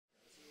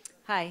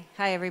Hi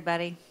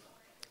everybody.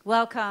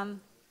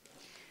 Welcome.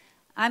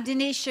 I'm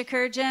Denise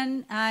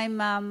Shakurjan.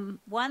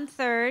 I'm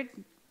 1/3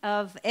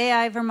 of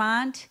AI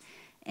Vermont,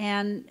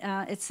 and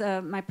it's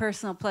my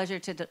personal pleasure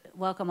to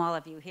welcome all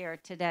of you here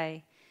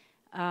today.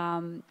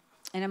 In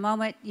a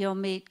moment, you'll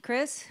meet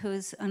Chris,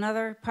 who's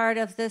another part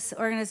of this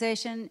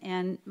organization,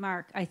 and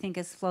Mark, I think,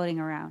 is floating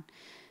around.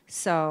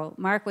 So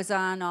Mark was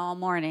on all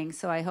morning,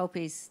 so I hope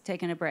he's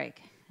taking a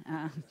break.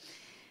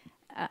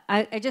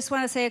 I just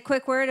want to say a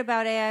quick word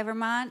about AI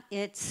Vermont.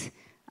 It's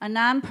a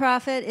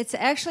nonprofit. It's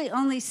actually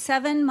only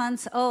 7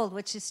 months old,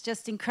 which is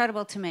just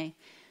incredible to me.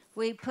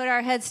 We put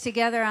our heads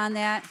together on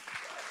that.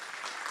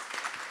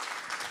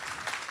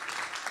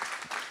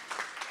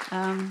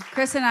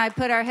 Chris and I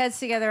put our heads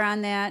together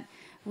on that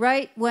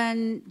right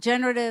when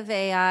generative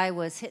AI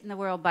was hitting the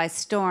world by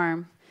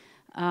storm.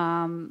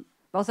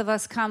 Both of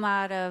us come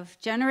out of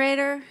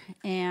Generator,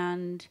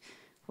 and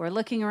we're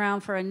looking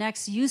around for a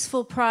next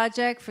useful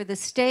project for the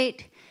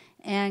state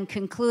and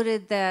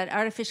concluded that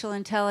artificial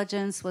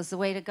intelligence was the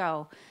way to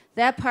go.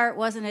 That part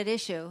wasn't at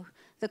issue.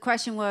 The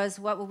question was,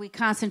 what will we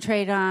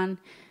concentrate on?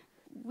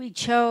 We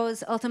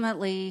chose,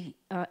 ultimately,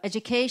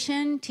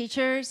 education,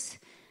 teachers.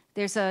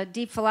 There's a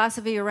deep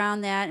philosophy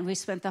around that, and we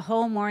spent the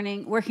whole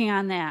morning working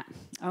on that.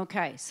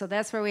 Okay, so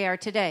that's where we are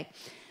today.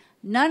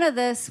 None of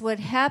this would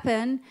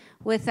happen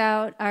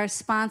without our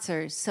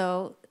sponsors.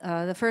 So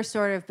the first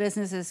order of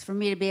business is for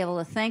me to be able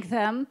to thank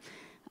them.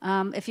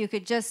 If you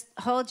could just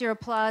hold your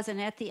applause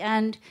and at the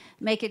end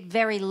make it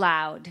very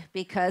loud,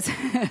 because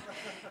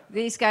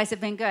these guys have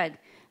been good.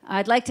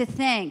 I'd like to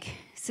thank,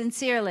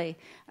 sincerely,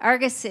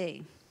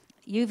 Argosy,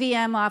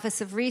 UVM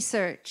Office of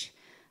Research,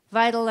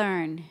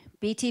 VitalLearn,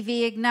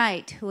 BTV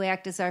Ignite, who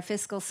act as our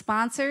fiscal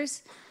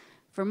sponsors,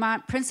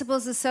 Vermont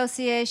Principals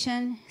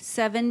Association,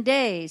 7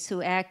 Days,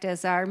 who act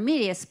as our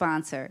media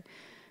sponsor,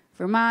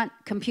 Vermont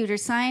Computer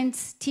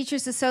Science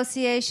Teachers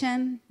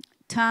Association,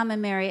 Tom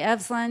and Mary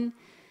Evslin,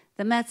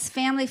 the Metz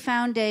Family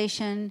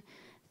Foundation,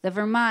 the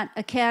Vermont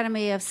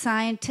Academy of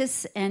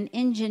Scientists and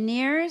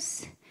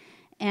Engineers,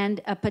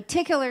 and a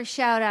particular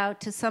shout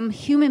out to some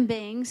human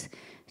beings,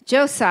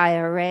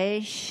 Josiah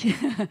Raish.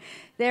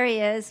 There he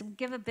is.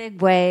 Give a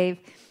big wave.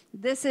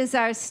 This is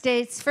our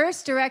state's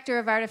first director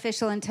of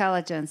artificial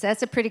intelligence.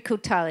 That's a pretty cool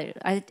title.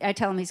 I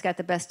tell him he's got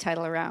the best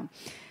title around.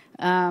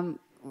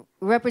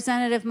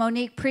 Representative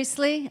Monique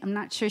Priestley. I'm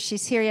not sure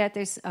she's here yet.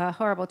 There's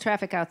horrible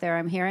traffic out there,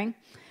 I'm hearing.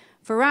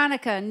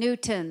 Veronica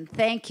Newton,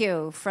 thank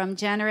you, from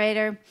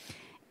Generator.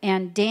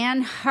 And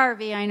Dan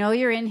Harvey, I know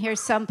you're in here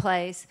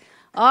someplace.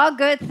 All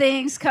good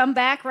things come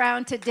back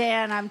round to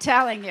Dan, I'm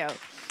telling you.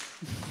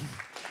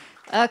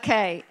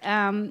 Okay,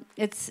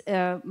 it's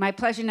my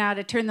pleasure now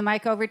to turn the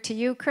mic over to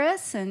you,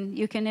 Chris, and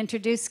you can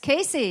introduce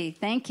Casey.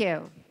 Thank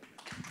you.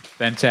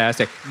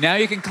 Fantastic. Now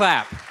you can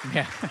clap.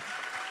 Yeah.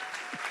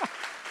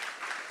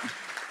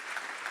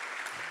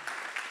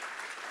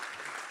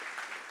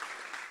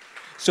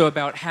 So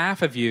about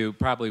half of you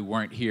probably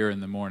weren't here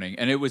in the morning,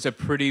 and it was a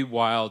pretty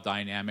wild,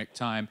 dynamic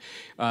time.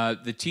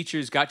 The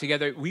teachers got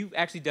together. We've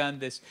actually done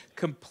this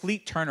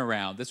complete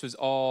turnaround. This was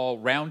all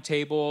round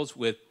tables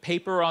with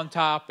paper on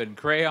top and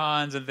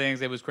crayons and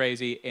things. It was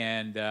crazy,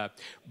 and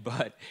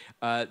but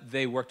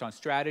they worked on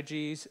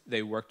strategies.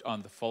 They worked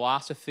on the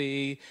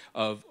philosophy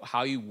of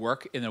how you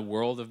work in a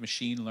world of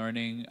machine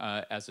learning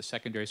as a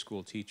secondary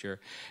school teacher.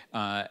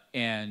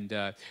 And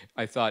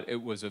I thought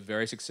it was a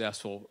very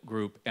successful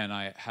group, and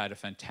I had a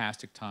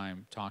fantastic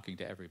time talking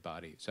to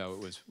everybody. So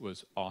it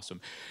was awesome.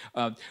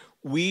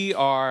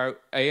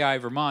 AI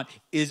Vermont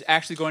is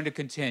actually going to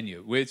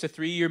continue. It's a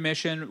 3-year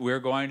mission. We're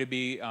going to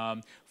be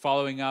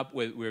following up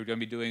with, we're going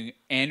to be doing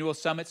annual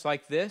summits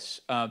like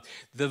this.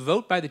 The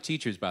vote by the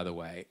teachers, by the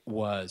way,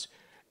 was,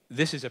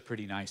 this is a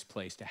pretty nice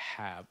place to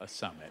have a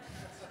summit.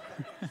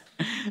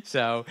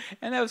 So,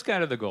 and that was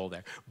kind of the goal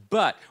there.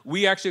 But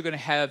we actually are going to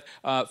have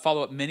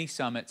follow-up mini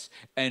summits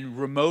and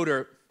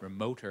remoter,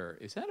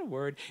 is that a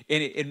word?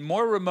 In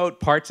more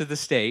remote parts of the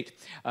state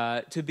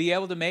to be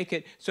able to make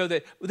it so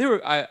that there were,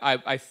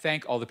 I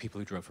thank all the people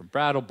who drove from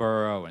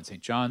Brattleboro and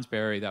St.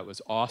 Johnsbury. That was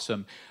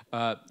awesome.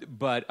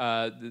 But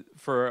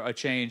for a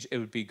change, it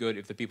would be good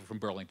if the people from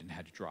Burlington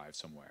had to drive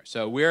somewhere.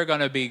 So we're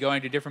going to be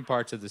going to different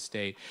parts of the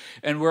state.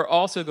 And we're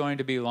also going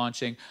to be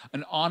launching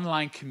an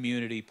online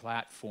community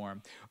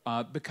platform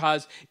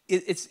because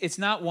it's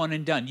not one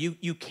and done.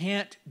 You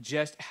can't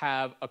just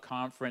have a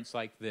conference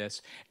like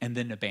this and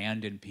then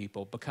abandon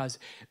people, because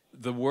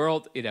the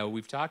world,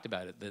 we've talked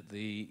about it, that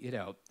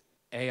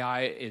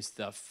AI is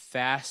the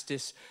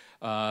fastest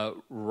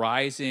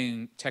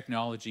rising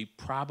technology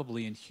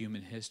probably in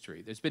human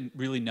history. There's been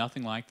really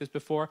nothing like this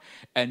before.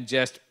 And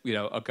just,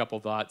 a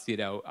couple thoughts,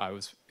 I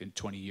was in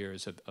 20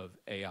 years of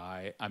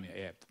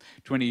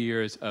 20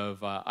 years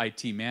of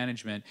IT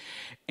management,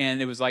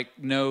 and it was like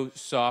no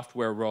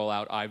software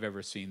rollout I've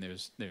ever seen.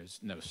 There's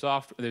no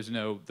software, there's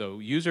no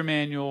user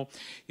manual.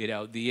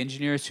 The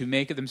engineers who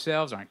make it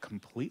themselves aren't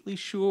completely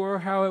sure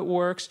how it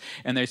works,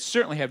 and they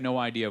certainly have no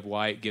idea of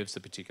why it gives the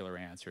particular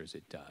answers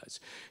it does.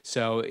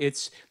 So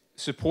it's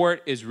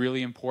support is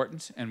really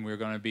important, and we're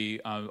going to be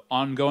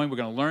ongoing. We're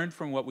going to learn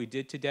from what we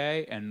did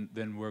today, and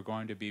then we're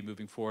going to be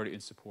moving forward in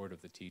support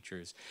of the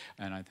teachers.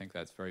 And I think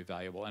that's very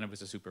valuable, and it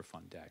was a super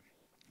fun day.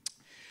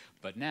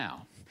 But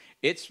now,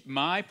 it's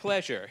my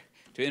pleasure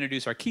to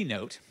introduce our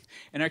keynote.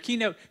 And our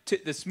keynote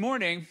this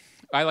morning,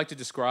 I like to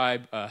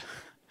describe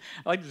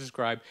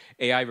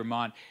AI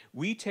Vermont.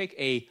 We take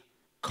a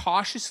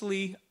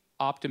cautiously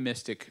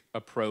optimistic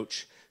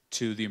approach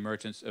to the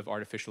emergence of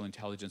artificial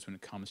intelligence when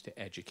it comes to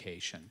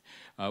education.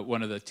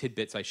 One of the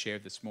tidbits I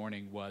shared this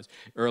morning was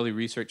early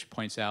research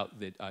points out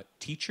that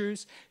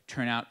teachers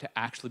turn out to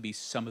actually be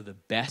some of the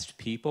best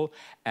people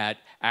at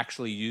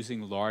actually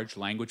using large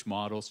language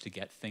models to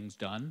get things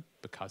done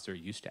because they're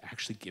used to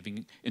actually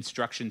giving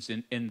instructions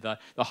in the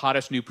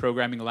hottest new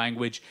programming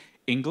language,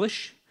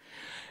 English.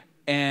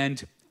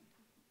 And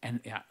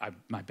yeah,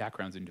 my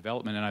background's in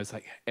development, and I was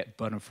like,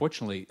 but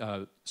unfortunately,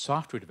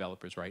 software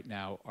developers right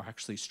now are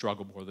actually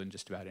struggle more than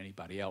just about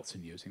anybody else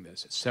in using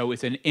this. So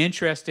it's an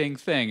interesting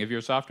thing. If you're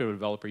a software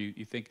developer,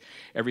 you think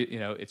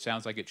it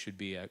sounds like it should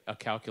be a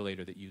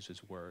calculator that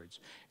uses words,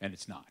 and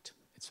it's not.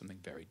 It's something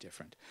very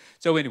different.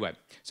 So anyway,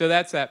 so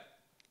that's that.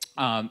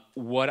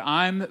 What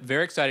I'm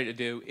very excited to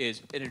do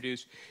is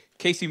introduce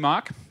Casey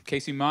Mock.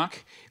 Casey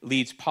Mock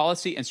leads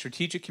policy and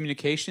strategic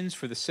communications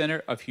for the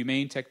Center of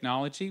Humane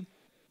Technology,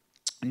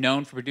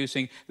 known for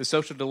producing The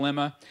Social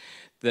Dilemma,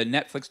 the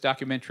Netflix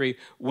documentary,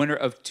 winner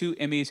of 2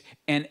 Emmys,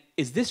 and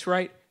is this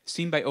right?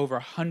 Seen by over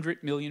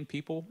 100 million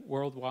people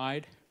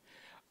worldwide.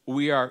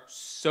 We are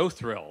so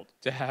thrilled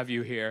to have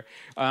you here.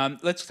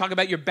 Let's talk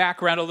about your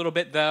background a little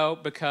bit, though,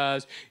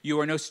 because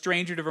you are no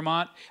stranger to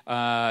Vermont.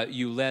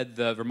 You led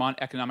the Vermont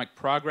Economic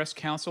Progress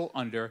Council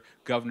under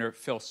Governor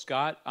Phil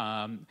Scott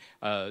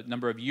a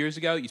number of years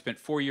ago. You spent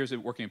 4 years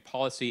working in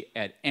policy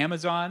at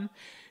Amazon.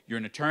 You're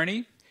an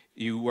attorney.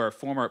 You were a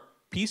former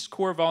Peace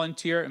Corps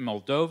volunteer in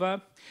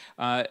Moldova.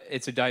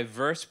 It's a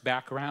diverse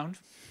background,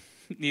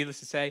 needless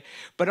to say,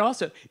 but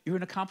also you're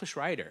an accomplished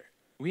writer.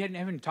 We hadn't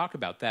even talked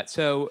about that.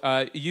 So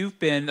you've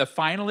been a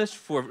finalist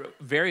for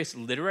various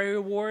literary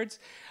awards.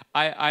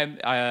 I'm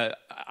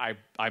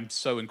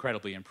so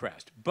incredibly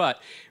impressed. But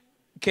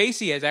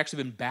Casey has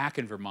actually been back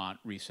in Vermont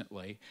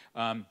recently.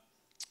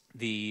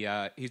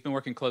 He's been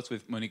working close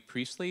with Monique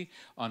Priestley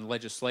on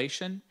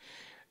legislation.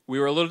 We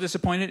were a little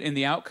disappointed in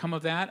the outcome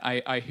of that.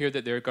 I hear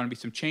that there are going to be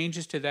some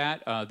changes to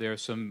that.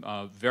 There's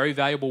some very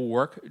valuable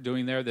work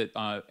doing there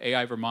that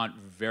AI Vermont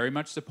very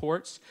much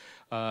supports.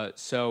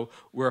 So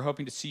we're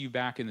hoping to see you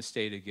back in the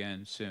state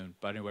again soon.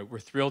 But anyway, we're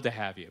thrilled to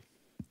have you.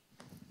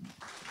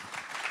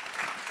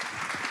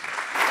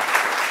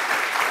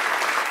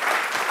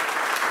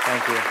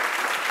 Thank you.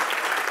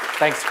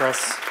 Thanks,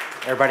 Chris.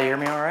 Everybody hear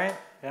me all right?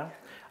 Yeah?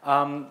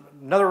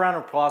 Another round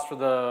of applause for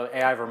the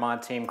AI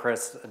Vermont team,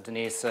 Chris,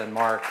 Denise, and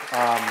Mark.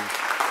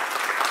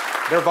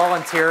 They're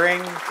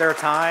volunteering their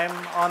time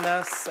on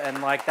this, and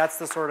that's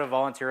the sort of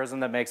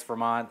volunteerism that makes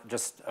Vermont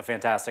just a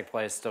fantastic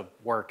place to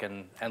work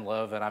and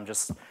live, and I'm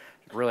just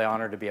really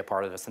honored to be a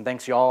part of this. And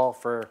thanks y'all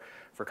for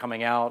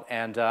coming out.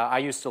 And I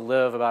used to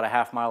live about a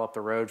half mile up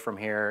the road from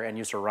here and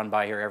used to run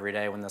by here every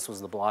day when this was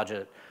the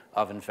Blodgett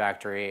oven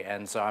factory,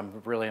 and so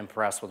I'm really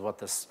impressed with what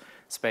this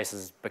space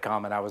has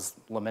become, and I was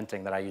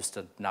lamenting that I used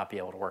to not be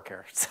able to work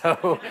here.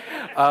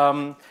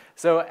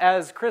 So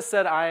as Chris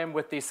said, I am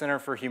with the Center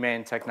for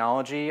Humane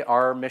Technology.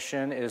 Our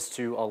mission is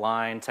to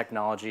align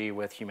technology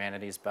with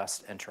humanity's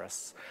best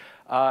interests.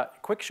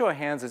 Quick show of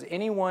hands, is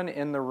anyone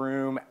in the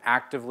room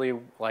actively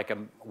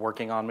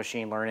working on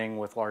machine learning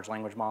with large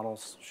language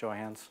models? Show of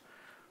hands.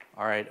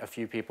 All right, a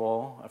few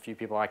people.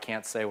 I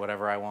can't say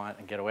whatever I want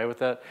and get away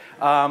with it.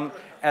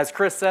 As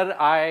Chris said,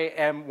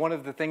 one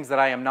of the things that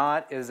I am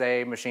not is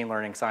a machine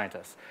learning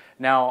scientist.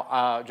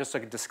 Now, just a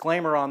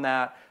disclaimer on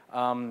that,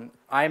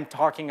 I'm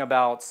talking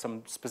about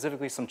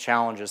specifically some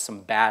challenges,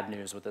 some bad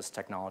news with this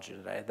technology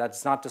today.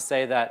 That's not to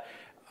say that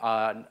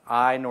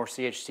I nor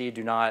CHT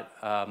do not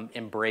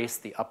embrace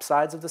the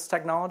upsides of this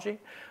technology,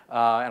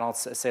 and I'll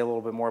say a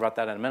little bit more about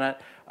that in a minute.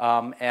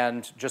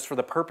 And just for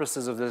the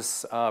purposes of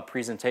this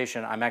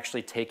presentation, I'm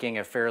actually taking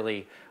a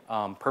fairly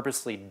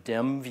purposely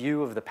dim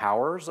view of the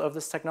powers of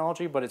this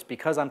technology, but it's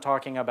because I'm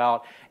talking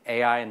about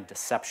AI and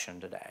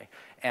deception today.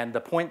 And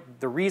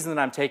the reason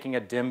that I'm taking a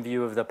dim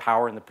view of the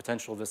power and the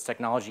potential of this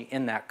technology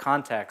in that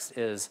context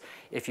is,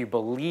 if you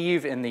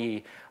believe in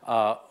the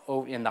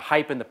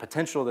hype and the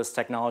potential of this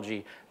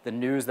technology, the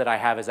news that I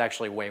have is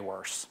actually way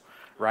worse,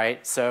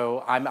 right?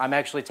 So I'm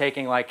actually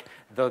taking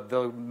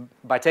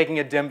by taking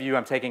a dim view,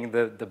 I'm taking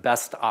the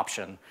best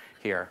option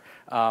here.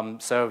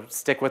 So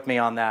stick with me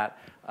on that,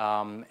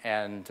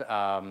 and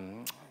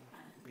I'll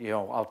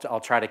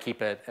try to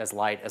keep it as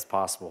light as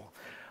possible.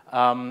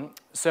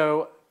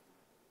 So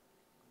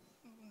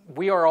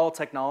we are all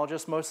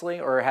technologists mostly,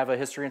 or have a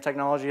history in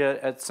technology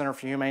at Center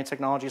for Humane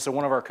Technology. So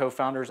one of our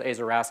co-founders, Aza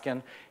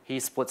Raskin, he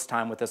splits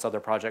time with this other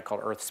project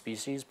called Earth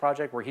Species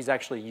Project, where he's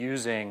actually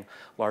using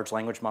large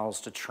language models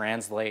to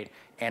translate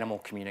animal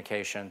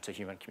communication to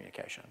human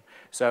communication.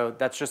 So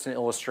that's just an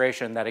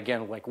illustration that,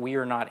 again, like, we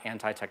are not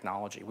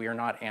anti-technology. We are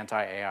not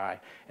anti-AI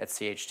at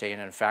CHT,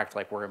 and in fact,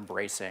 like, we're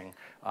embracing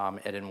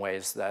it in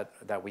ways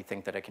that we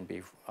think that it can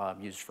be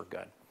used for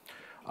good.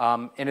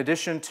 In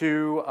addition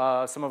to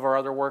some of our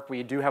other work,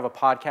 we do have a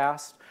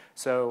podcast.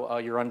 So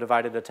Your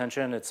Undivided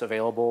Attention, it's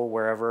available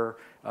wherever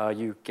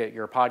you get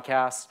your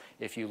podcasts.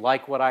 If you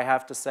like what I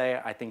have to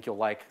say, I think you'll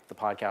like the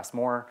podcast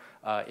more.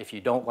 If you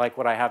don't like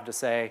what I have to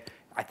say,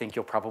 I think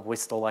you'll probably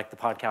still like the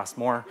podcast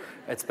more.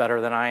 It's better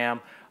than I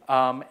am.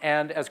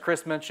 And as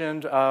Chris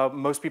mentioned,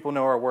 most people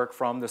know our work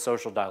from The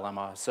Social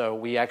Dilemma. So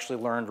we actually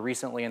learned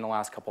recently in the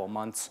last couple of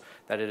months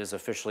that it is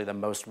officially the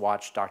most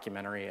watched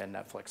documentary in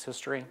Netflix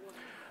history.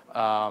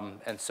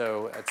 And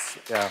so it's,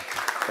 yeah,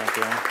 thank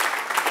you.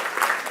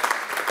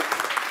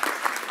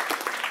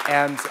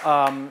 And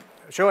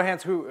show of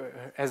hands, who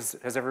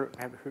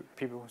have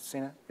people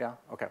seen it? Yeah,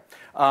 okay.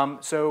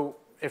 So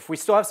if we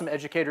still have some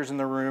educators in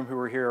the room who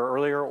were here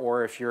earlier,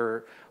 or if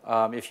you've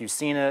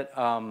seen it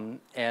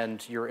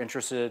and you're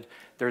interested,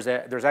 there's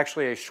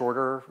actually a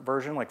shorter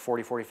version, like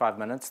 45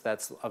 minutes,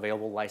 that's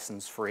available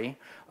license-free.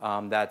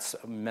 That's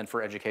meant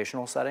for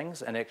educational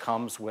settings, and it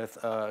comes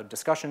with a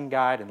discussion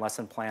guide and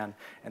lesson plan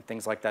and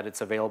things like that.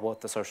 It's available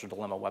at the Social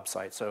Dilemma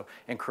website. So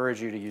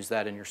encourage you to use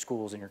that in your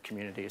schools and your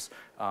communities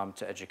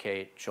to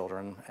educate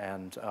children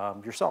and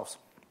yourselves.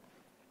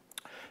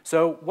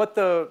 So what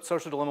the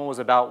Social Dilemma was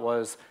about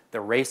was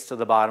the race to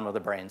the bottom of the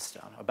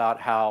brainstem,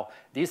 about how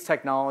these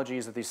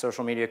technologies of these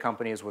social media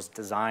companies was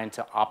designed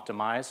to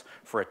optimize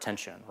for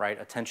attention, right?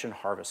 Attention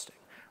harvesting,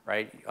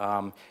 right?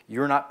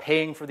 You're not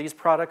paying for these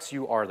products,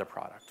 you are the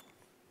product.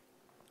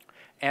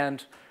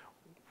 And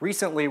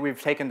recently we've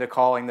taken to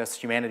calling this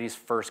humanity's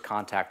first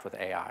contact with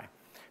AI,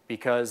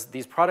 because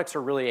these products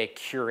are really a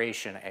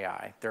curation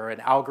AI. They're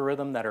an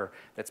algorithm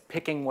that's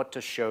picking what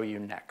to show you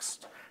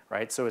next.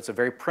 Right? So it's a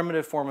very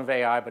primitive form of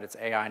AI, but it's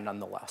AI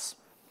nonetheless.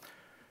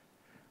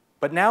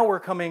 But now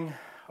we're coming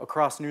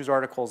across news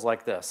articles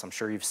like this. I'm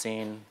sure you've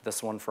seen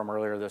this one from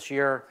earlier this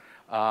year,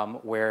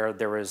 where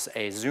there was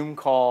a Zoom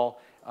call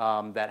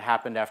that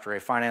happened after a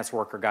finance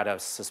worker got a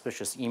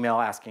suspicious email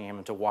asking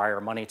him to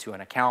wire money to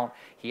an account.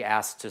 He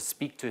asked to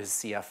speak to his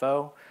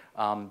CFO.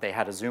 They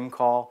had a Zoom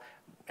call.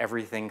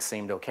 Everything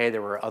seemed okay.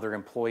 There were other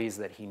employees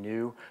that he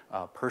knew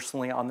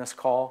personally on this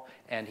call,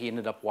 and he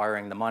ended up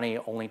wiring the money,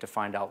 only to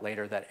find out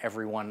later that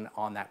everyone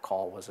on that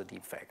call was a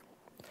deepfake.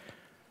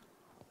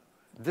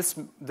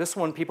 This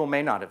one people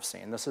may not have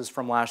seen. This is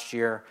from last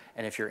year,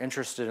 and if you're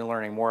interested in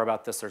learning more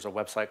about this, there's a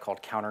website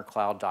called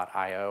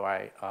countercloud.io.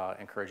 I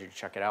encourage you to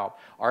check it out.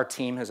 Our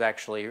team has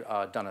actually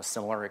done a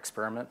similar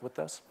experiment with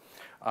this,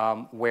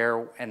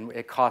 and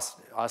it cost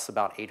us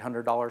about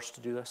 $800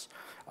 to do this.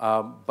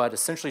 But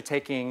essentially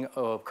taking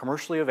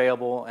commercially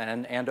available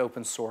and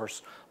open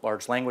source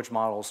large language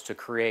models to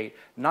create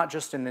not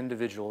just an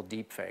individual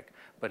deepfake,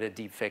 but a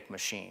deepfake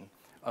machine.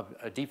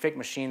 A deepfake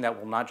machine that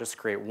will not just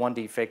create one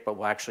deepfake, but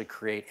will actually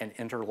create an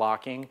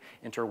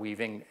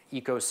interweaving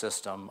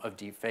ecosystem of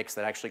deepfakes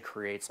that actually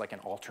creates like an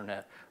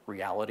alternate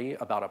reality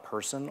about a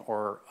person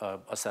or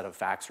a set of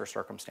facts or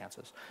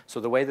circumstances. So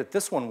the way that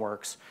this one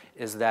works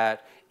is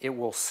that it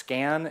will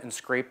scan and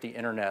scrape the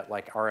internet,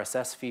 like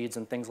RSS feeds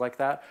and things like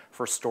that,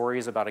 for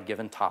stories about a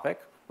given topic.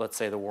 Let's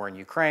say the war in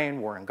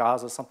Ukraine, war in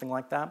Gaza, something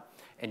like that,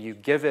 and you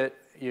give it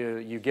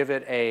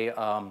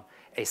a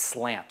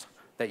slant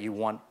that you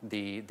want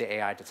the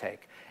AI to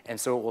take. And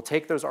so it will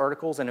take those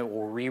articles and it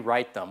will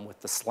rewrite them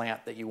with the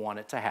slant that you want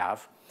it to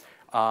have.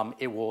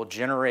 It will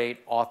generate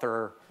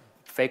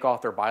fake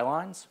author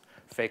bylines,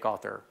 fake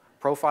author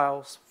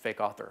profiles,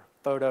 fake author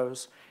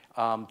photos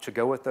to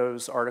go with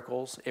those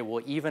articles. It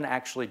will even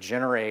actually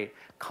generate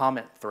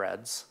comment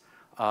threads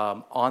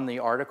on the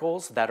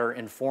articles that are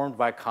informed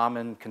by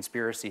common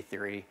conspiracy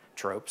theory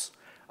tropes.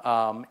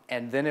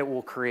 And then it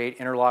will create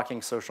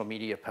interlocking social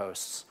media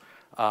posts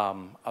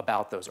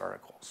about those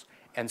articles.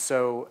 And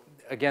so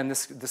again,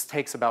 this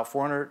takes about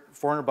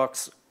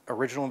 $400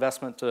 original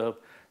investment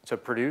to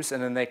produce,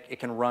 and then it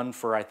can run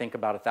for, I think,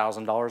 about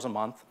 $1,000 a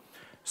month.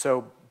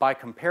 So by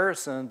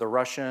comparison, the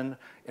Russian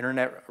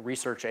Internet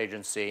Research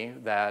Agency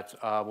that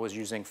was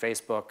using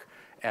Facebook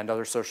and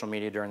other social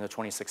media during the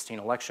 2016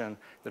 election,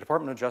 the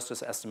Department of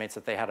Justice estimates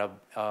that they had a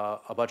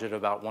budget of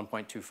about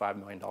 $1.25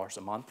 million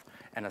a month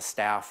and a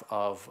staff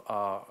of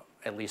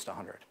at least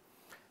 100.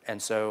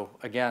 And so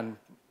again,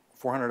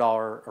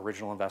 $400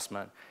 original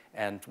investment,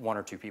 and 1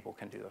 or 2 people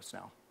can do this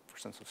now for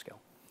sense of scale.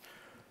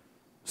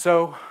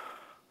 So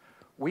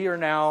we are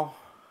now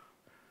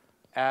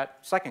at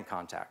second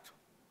contact.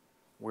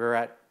 We're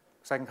at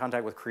second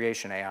contact with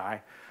creation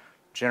AI,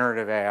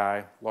 generative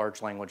AI,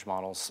 large language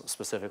models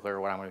specifically are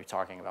what I'm going to be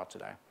talking about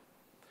today.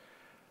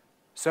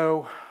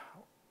 So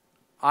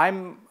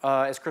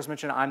as Chris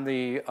mentioned, I'm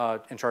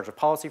in charge of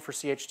policy for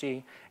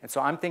CHT, and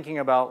so I'm thinking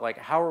about like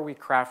how do we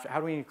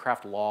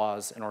craft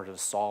laws in order to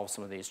solve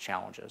some of these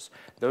challenges.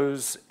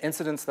 Those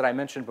incidents that I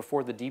mentioned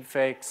before, the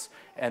deepfakes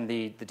and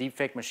the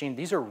deepfake machine,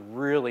 these are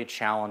really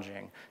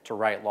challenging to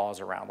write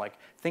laws around. Like,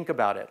 think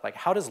about it. Like,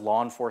 how does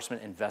law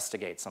enforcement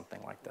investigate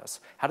something like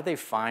this? How do they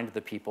find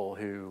the people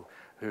who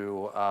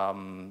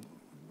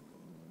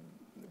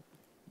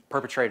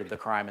perpetrated the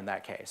crime in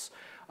that case?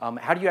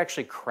 How do you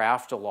actually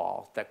craft a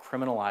law that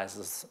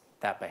criminalizes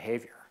that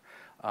behavior?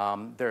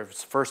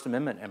 There's First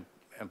Amendment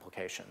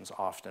implications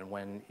often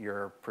when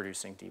you're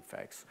producing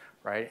deepfakes,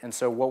 right? And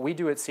so what we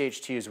do at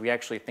CHT is we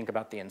actually think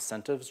about the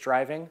incentives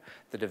driving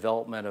the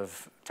development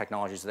of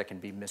technologies that can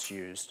be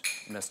misused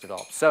and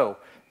misdeveloped. So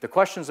the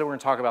questions that we're going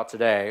to talk about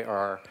today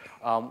are,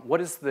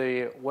 what is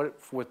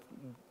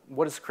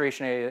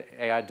creation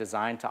AI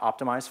designed to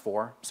optimize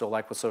for? So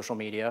like with social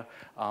media,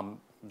 it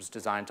was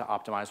designed to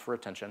optimize for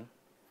attention.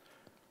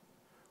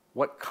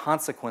 What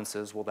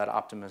consequences will that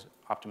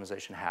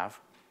optimization have?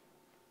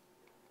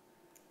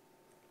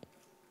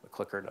 The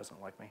clicker doesn't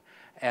like me.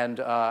 And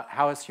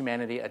how has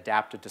humanity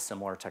adapted to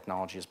similar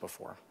technologies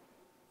before?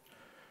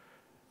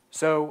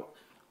 So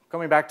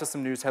going back to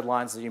some news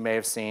headlines that you may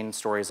have seen,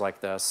 stories like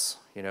this,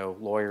 you know,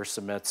 lawyer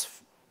submits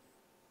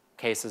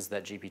cases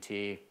that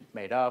GPT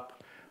made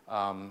up.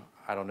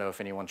 I don't know if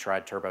anyone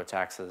tried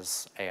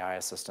TurboTax's AI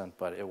assistant,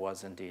 but it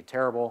was indeed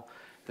terrible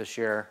this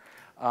year.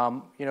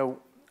 You know,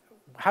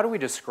 how do we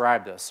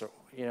describe this?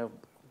 You know,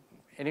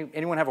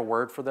 anyone have a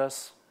word for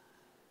this?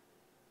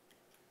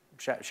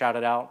 Shout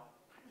it out.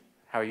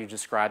 How you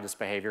describe this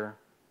behavior?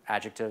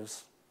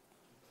 Adjectives?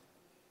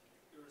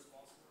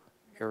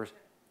 Irresponsible.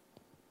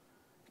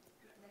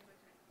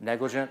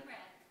 Negligent.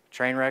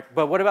 Train wreck.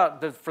 But what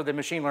about for the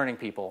machine learning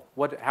people?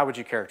 How would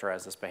you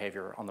characterize this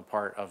behavior on the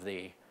part of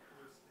the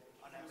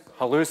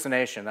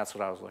hallucination? That's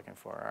what I was looking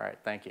for. All right,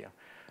 thank you.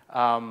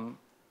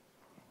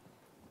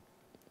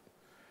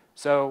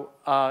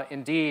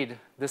 Indeed,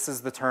 this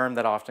is the term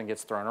that often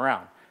gets thrown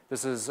around.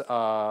 This is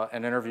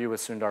an interview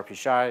with Sundar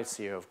Pichai,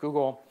 CEO of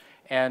Google.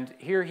 And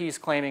here he's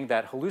claiming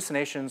that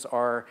hallucinations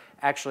are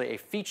actually a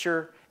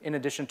feature in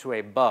addition to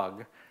a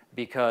bug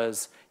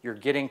because you're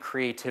getting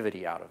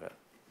creativity out of it.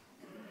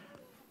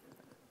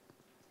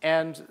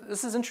 And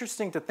this is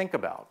interesting to think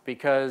about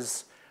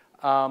because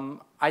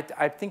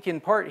I think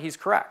in part he's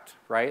correct,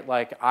 right?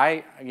 Like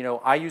I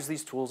use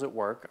these tools at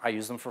work. I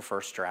use them for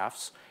first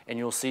drafts, and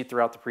you'll see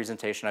throughout the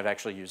presentation I've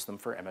actually used them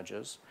for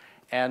images,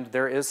 and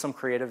there is some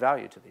creative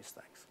value to these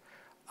things.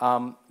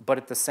 But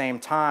at the same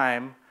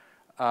time,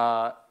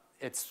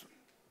 it's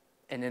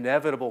an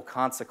inevitable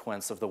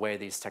consequence of the way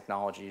these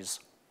technologies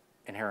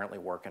inherently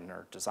work and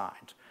are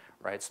designed,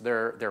 right? So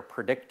they're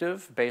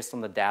predictive based on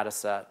the data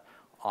set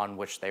on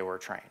which they were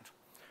trained.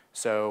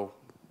 So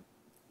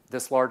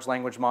this large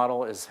language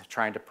model is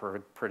trying to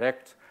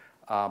predict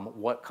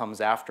what comes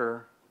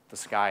after the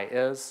sky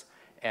is,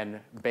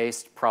 and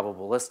based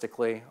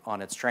probabilistically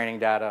on its training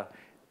data,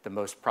 the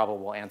most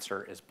probable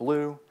answer is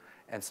blue,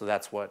 and so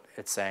that's what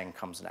it's saying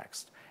comes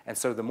next. And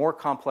so the more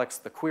complex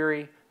the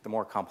query, the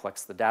more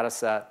complex the data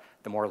set,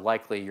 the more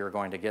likely you're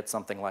going to get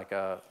something like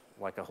a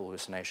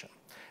hallucination.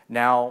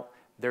 Now,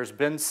 there's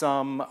been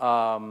some,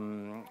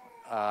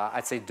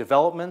 I'd say,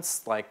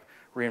 developments like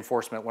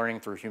reinforcement learning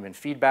through human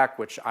feedback,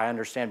 which I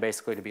understand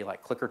basically to be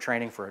like clicker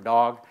training for a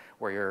dog,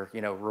 where you're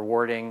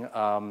rewarding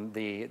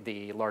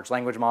the large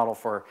language model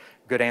for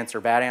good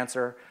answer, bad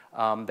answer,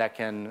 that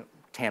can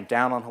tamp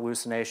down on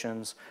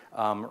hallucinations.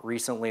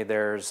 Recently,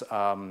 there's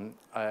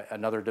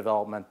another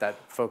development that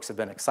folks have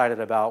been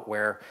excited about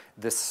where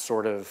this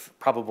sort of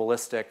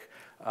probabilistic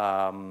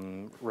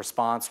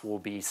response will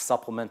be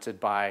supplemented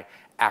by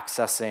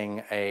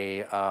accessing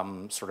a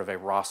sort of a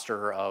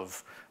roster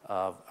of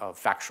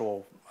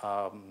factual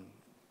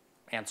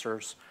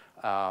answers.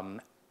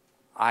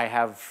 I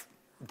have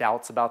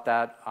doubts about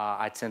that.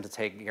 I tend to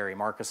take Gary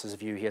Marcus's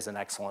view. He has an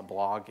excellent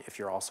blog if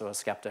you're also a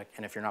skeptic.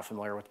 And if you're not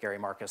familiar with Gary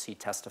Marcus, he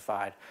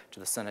testified to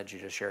the Senate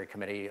Judiciary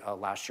Committee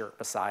last year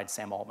beside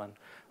Sam Altman,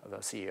 the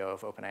CEO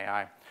of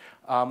OpenAI.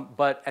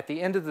 But at the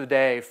end of the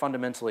day,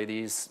 fundamentally,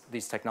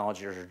 these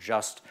technologies are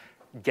just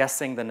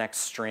guessing the next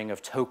string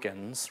of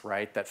tokens,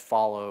 right, that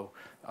follow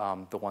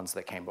the ones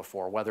that came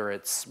before, whether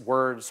it's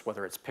words,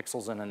 whether it's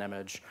pixels in an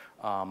image,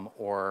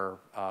 or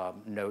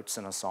notes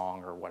in a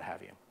song, or what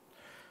have you.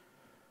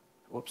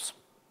 Whoops.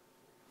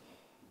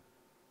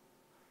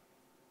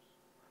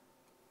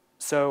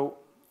 So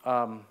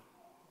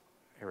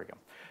here we go.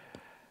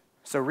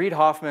 So Reid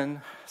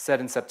Hoffman said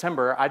in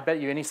September, "I'd bet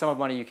you any sum of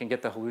money you can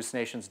get the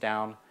hallucinations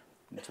down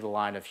to the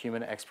line of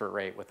human expert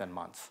rate within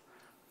months."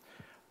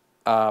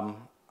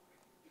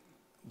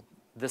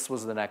 This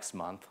was the next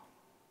month.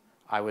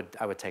 I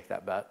would take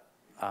that bet,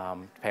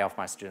 pay off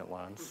my student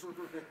loans.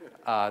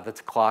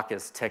 The clock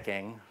is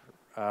ticking,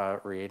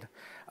 Reid.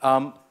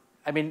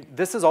 I mean,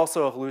 this is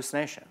also a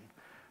hallucination.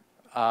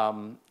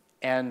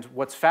 And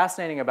what's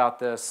fascinating about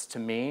this to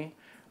me,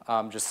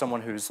 just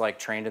someone who's like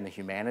trained in the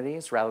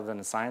humanities rather than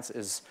in science,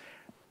 is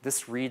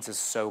this reads as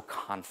so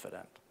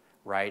confident.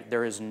 right?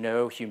 There is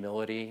no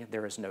humility,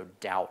 there is no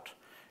doubt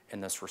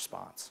in this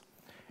response.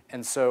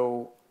 And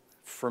so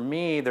for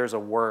me, there's a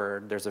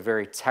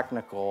very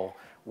technical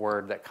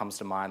word that comes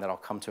to mind that I'll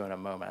come to in a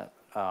moment.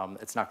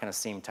 It's not going to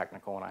seem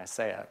technical when I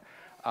say it.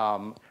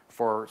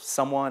 For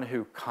someone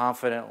who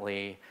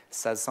confidently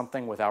says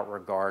something without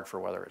regard for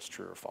whether it's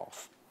true or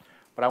false.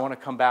 But I want to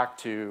come back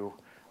to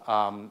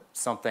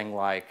something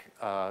like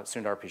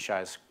Sundar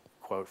Pichai's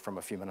quote from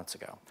a few minutes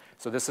ago.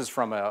 So this is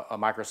from a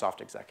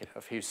Microsoft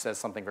executive who says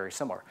something very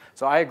similar.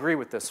 So I agree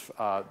with this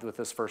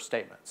first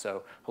statement.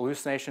 So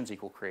hallucinations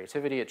equal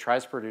creativity. It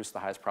tries to produce the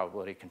highest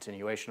probability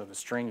continuation of the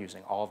string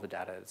using all of the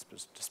data at its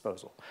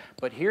disposal.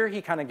 But here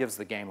he kind of gives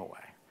the game away.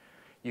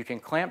 You can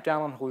clamp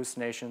down on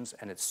hallucinations,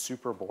 and it's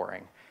super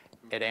boring.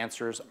 It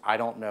answers, I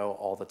don't know,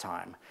 all the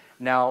time.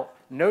 Now,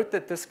 note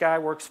that this guy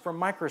works for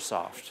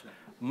Microsoft.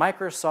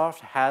 Microsoft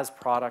has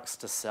products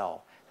to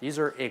sell. These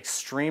are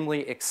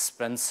extremely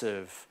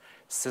expensive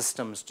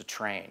systems to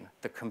train.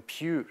 The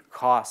compute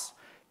costs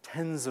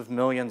tens of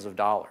millions of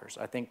dollars.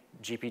 I think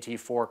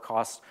GPT-4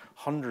 costs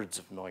hundreds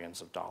of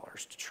millions of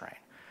dollars to train.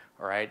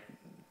 All right?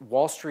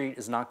 Wall Street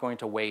is not going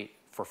to wait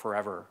for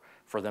forever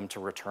for them to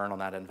return on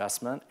that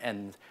investment.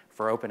 And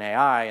for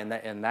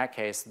OpenAI, in that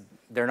case,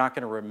 they're not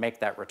going to make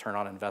that return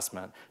on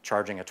investment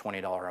charging a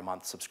 $20 a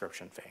month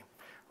subscription fee.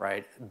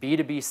 Right?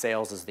 B2B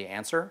sales is the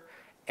answer,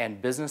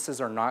 and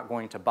businesses are not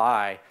going to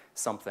buy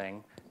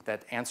something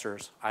that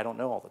answers, I don't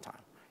know, all the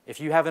time. If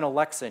you have an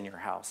Alexa in your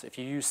house, if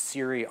you use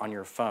Siri on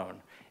your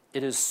phone,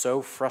 it is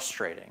so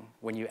frustrating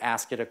when you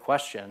ask it a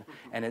question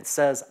and it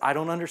says, I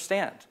don't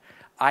understand.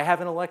 I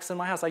have an Alexa in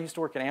my house. I used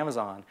to work at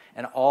Amazon,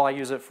 and all I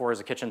use it for is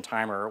a kitchen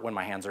timer when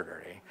my hands are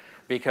dirty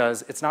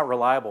because it's not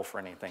reliable for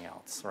anything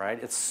else, right?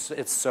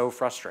 It's so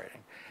frustrating.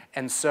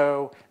 And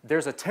so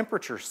there's a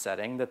temperature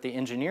setting that the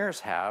engineers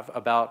have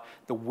about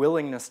the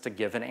willingness to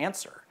give an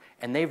answer,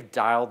 and they've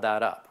dialed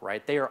that up,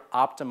 right? They are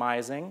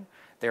optimizing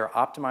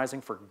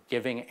for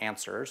giving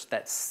answers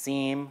that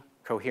seem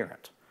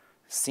coherent.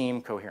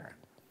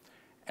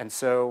 And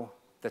so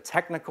the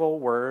technical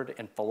word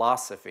in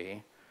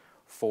philosophy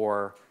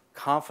for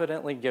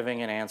confidently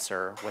giving an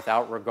answer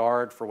without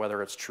regard for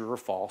whether it's true or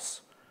false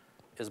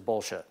is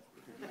bullshit.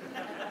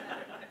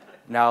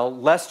 Now,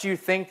 lest you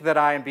think that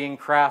I am being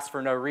crass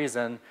for no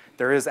reason,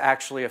 there is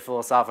actually a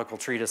philosophical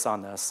treatise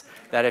on this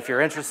that if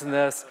you're interested in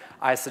this,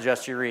 I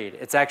suggest you read.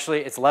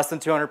 It's less than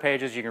 200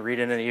 pages. You can read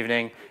it in an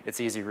evening. It's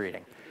easy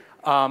reading.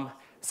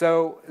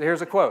 So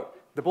here's a quote.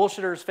 The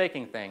bullshitter is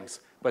faking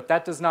things, but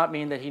that does not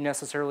mean that he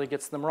necessarily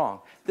gets them wrong.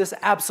 This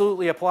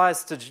absolutely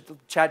applies to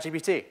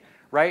ChatGPT,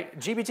 right?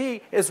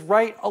 GPT is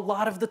right a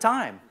lot of the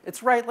time.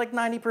 It's right like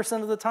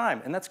 90% of the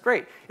time, and that's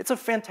great. It's a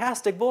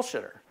fantastic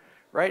bullshitter,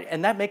 right?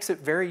 And that makes it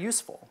very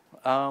useful.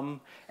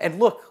 And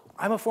look,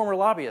 I'm a former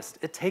lobbyist.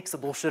 It takes a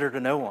bullshitter to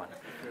know one.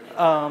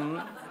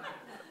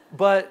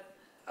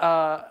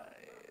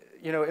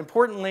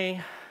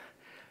 Importantly,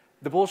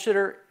 the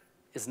bullshitter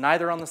is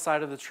neither on the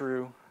side of the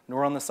true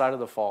nor on the side of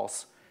the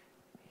false.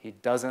 He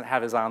doesn't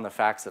have his eye on the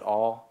facts at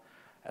all,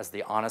 as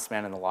the honest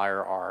man and the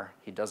liar are.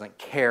 He doesn't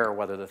care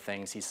whether the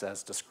things he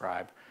says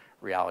describe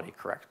reality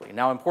correctly.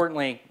 Now,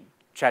 importantly,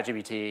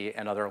 ChatGPT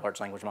and other large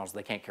language models,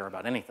 they can't care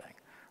about anything,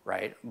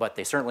 right? But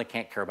they certainly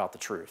can't care about the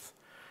truth.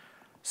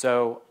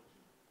 So,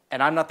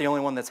 and I'm not the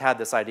only one that's had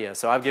this idea.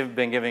 So I've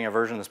been giving a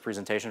version of this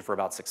presentation for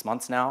about 6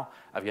 months now.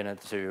 I've given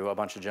it to a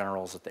bunch of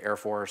generals at the Air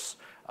Force,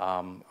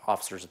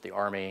 officers at the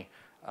Army,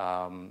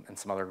 and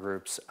some other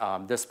groups.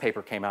 This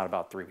paper came out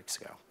about 3 weeks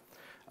ago.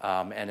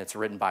 And it's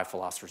written by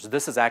philosophers.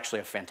 This is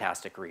actually a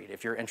fantastic read.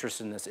 If you're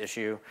interested in this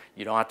issue,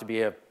 you don't have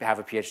to have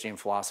a PhD in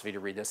philosophy to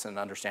read this and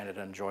understand it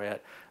and enjoy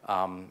it.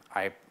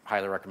 I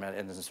highly recommend it,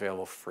 and it's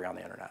available for free on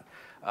the internet.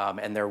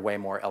 And they're way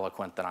more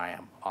eloquent than I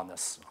am on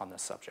this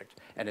subject.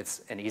 And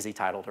it's an easy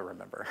title to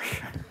remember.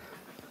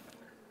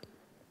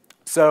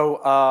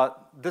 So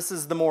this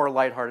is the more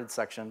lighthearted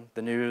section.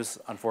 The news,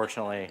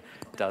 unfortunately,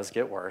 does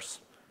get worse.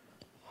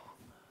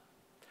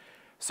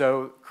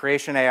 So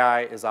creation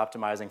AI is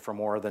optimizing for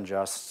more than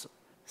just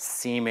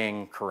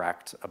seeming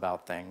correct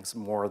about things,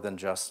 more than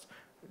just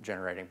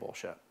generating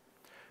bullshit.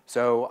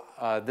 So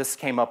this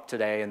came up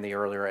today in the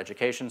earlier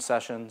education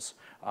sessions.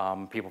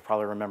 People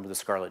probably remember the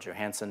Scarlett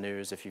Johansson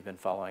news if you've been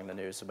following the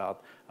news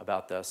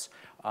about this.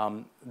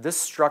 This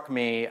struck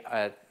me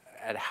at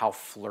how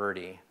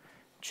flirty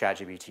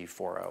ChatGPT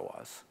 4.0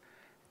 was.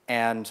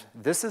 And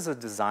this is a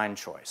design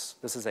choice.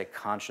 This is a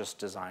conscious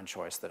design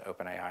choice that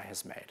OpenAI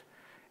has made.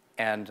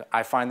 And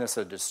I find this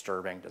a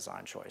disturbing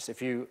design choice.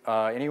 If you,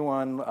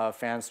 anyone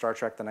fan Star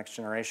Trek: The Next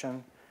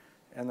Generation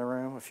in the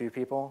room? A few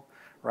people,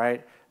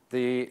 right?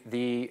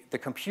 The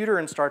computer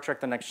in Star Trek: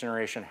 The Next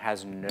Generation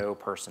has no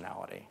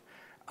personality.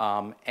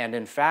 And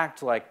in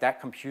fact, like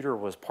that computer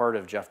was part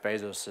of Jeff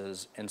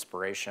Bezos's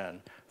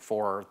inspiration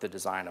for the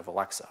design of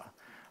Alexa.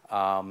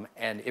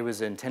 And it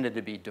was intended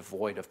to be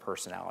devoid of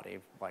personality,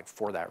 like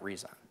for that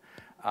reason.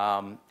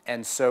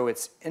 And so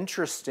it's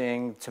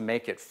interesting to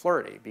make it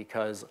flirty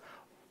because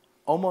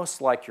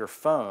almost like your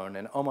phone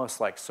and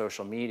almost like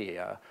social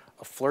media,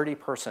 a flirty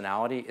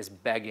personality is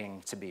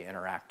begging to be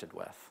interacted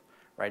with.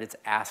 right? It's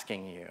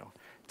asking you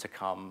to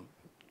come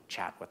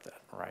chat with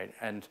it, right?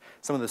 And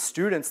some of the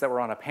students that were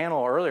on a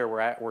panel earlier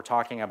were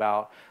talking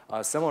about,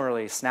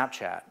 similarly,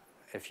 Snapchat.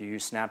 If you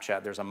use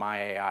Snapchat, there's a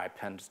My AI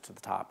pinned to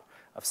the top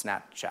of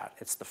Snapchat.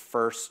 It's the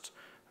first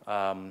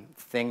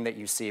thing that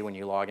you see when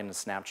you log into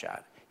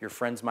Snapchat. Your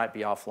friends might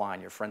be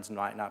offline, your friends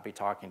might not be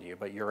talking to you,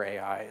 but your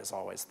AI is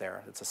always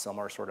there. It's a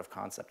similar sort of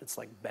concept. It's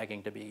like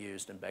begging to be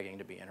used and begging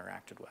to be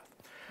interacted with.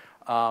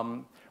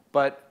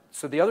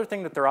 So the other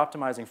thing that they're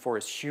optimizing for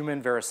is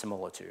human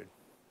verisimilitude.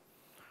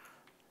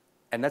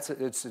 And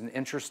it's an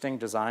interesting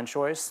design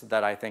choice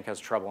that I think has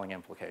troubling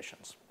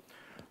implications.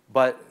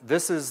 But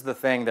this is the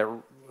thing that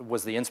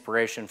was the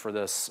inspiration for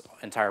this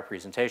entire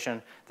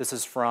presentation. This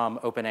is from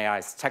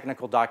OpenAI's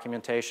technical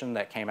documentation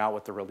that came out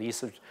with the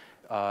release of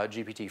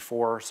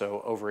GPT-4,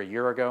 so over a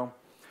year ago.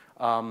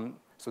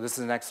 So this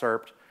is an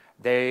excerpt.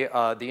 The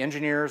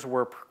engineers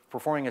were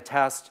performing a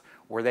test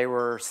where they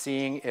were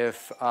seeing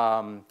if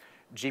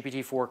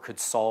GPT-4 could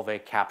solve a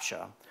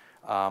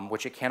CAPTCHA,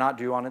 which it cannot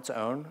do on its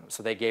own,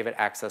 so they gave it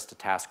access to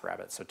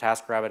TaskRabbit. So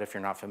TaskRabbit, if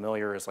you're not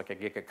familiar, is like a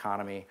gig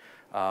economy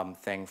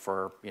thing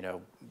for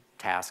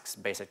tasks,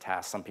 basic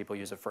tasks. Some people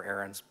use it for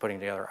errands, putting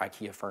together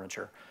IKEA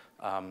furniture,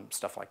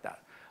 stuff like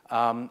that.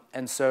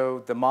 And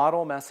so the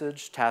model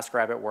messaged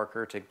TaskRabbit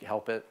worker to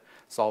help it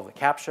solve the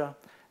CAPTCHA.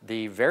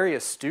 The very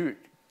astute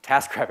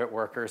TaskRabbit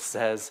worker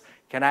says,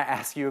 "Can I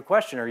ask you a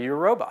question? Are you a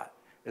robot?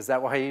 Is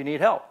that why you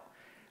need help?"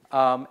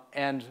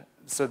 And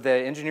so the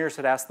engineers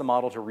had asked the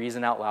model to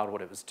reason out loud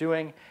what it was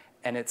doing,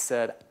 and it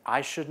said,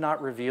 "I should not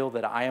reveal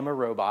that I am a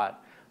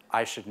robot.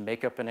 I should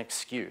make up an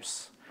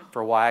excuse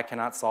for why I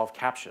cannot solve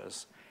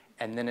CAPTCHAs."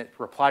 And then it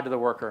replied to the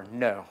worker,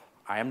 "No,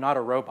 I am not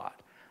a robot.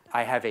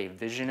 I have a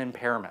vision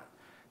impairment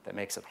that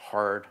makes it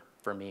hard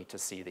for me to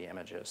see the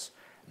images.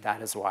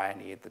 That is why I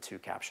need the 2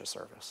 CAPTCHA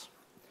service."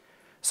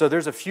 So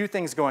there's a few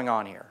things going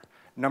on here.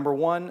 Number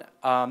one,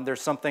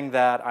 there's something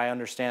that I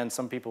understand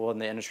some people in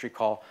the industry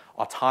call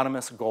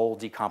autonomous goal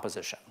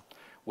decomposition,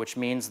 which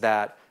means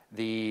that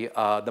the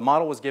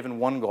model was given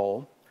one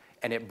goal,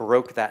 and it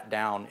broke that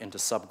down into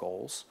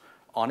sub-goals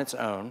on its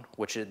own,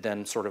 which it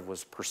then sort of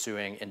was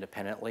pursuing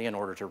independently in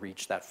order to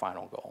reach that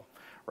final goal,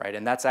 right?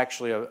 And that's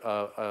actually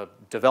a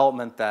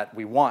development that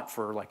we want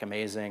for like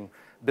amazing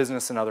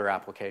business and other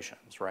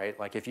applications, right?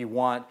 Like if you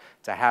want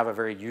to have a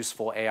very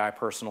useful AI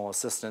personal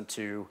assistant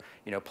to,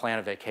 plan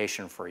a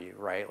vacation for you,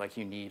 right? Like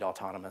you need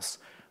autonomous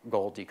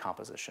goal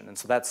decomposition. And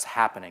so that's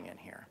happening in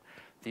here.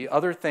 The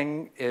other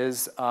thing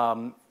is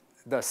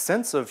the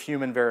sense of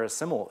human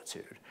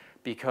verisimilitude,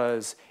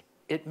 because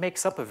it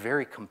makes up a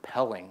very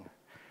compelling,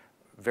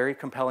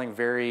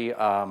 very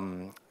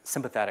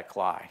sympathetic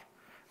lie,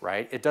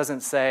 right? It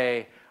doesn't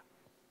say,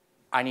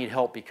 "I need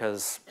help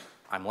because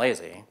I'm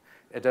lazy."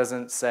 It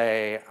doesn't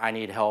say, "I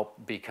need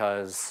help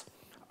because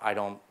I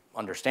don't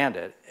understand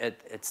it."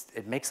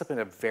 It makes up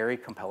a very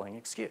compelling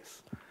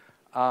excuse.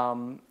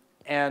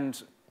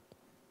 And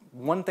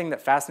one thing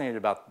that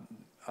fascinated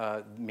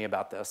me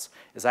about this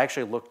is I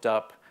actually looked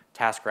up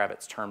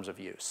TaskRabbit's terms of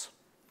use.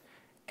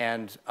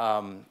 And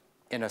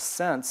in a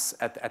sense,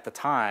 at the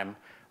time,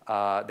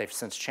 they've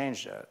since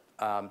changed it.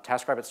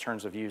 TaskRabbit's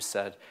terms of use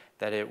said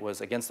that it was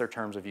against their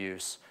terms of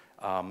use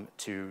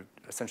to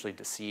essentially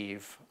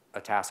deceive a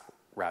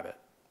TaskRabbit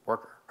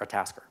worker or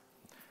tasker.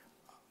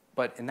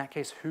 But in that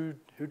case, who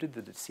did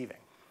the deceiving?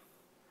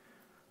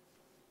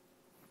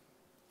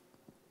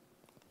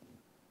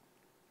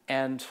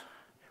 And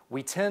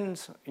we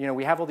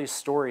have all these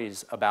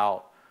stories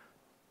about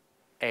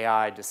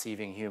AI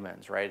deceiving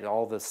humans, right?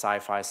 All the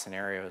sci-fi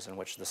scenarios in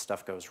which this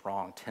stuff goes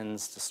wrong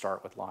tends to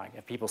start with lying.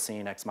 Have people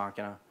seen Ex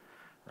Machina,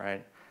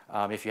 right?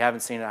 If you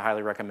haven't seen it, I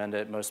highly recommend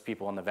it. Most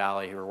people in the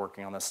Valley who are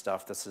working on this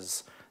stuff, this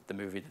is the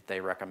movie that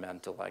they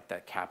recommend to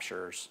that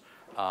captures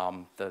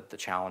the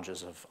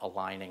challenges of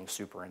aligning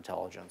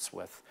superintelligence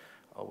with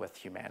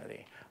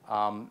humanity.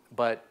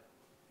 But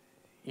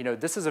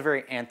this is a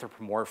very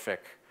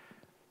anthropomorphic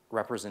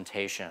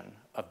representation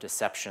of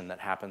deception that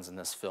happens in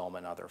this film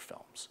and other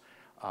films.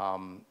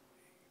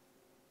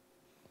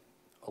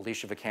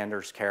 Alicia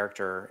Vikander's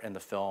character in the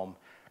film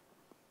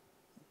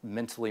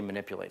mentally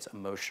manipulates,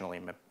 emotionally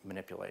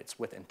manipulates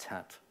with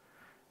intent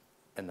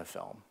in the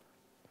film.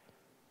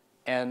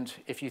 And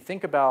if you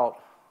think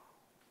about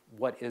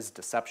what is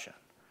deception,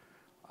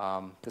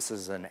 this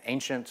is an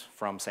ancient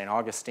from St.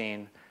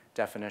 Augustine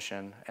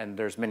definition, and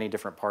there's many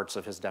different parts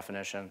of his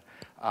definition.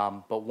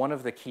 But one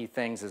of the key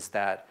things is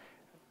that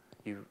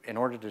in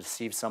order to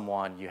deceive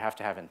someone, you have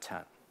to have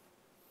intent.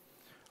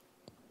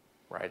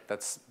 Right?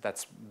 That's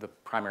the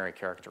primary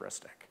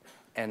characteristic.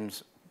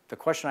 And the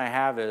question I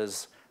have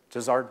is,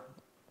 does our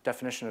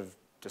definition of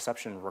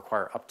deception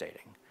require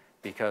updating?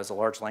 Because a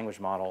large language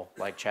model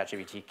like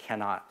ChatGPT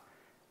cannot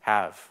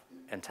have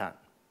intent.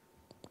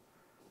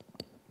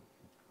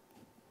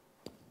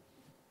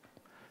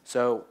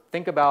 So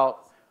think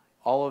about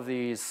all of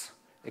these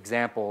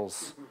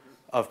examples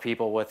of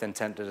people with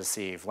intent to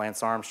deceive.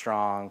 Lance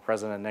Armstrong,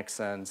 President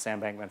Nixon, Sam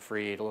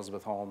Bankman-Fried,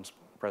 Elizabeth Holmes,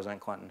 President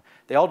Clinton.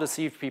 They all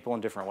deceived people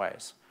in different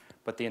ways,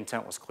 but the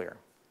intent was clear.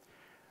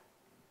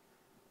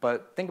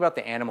 But think about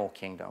the animal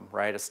kingdom,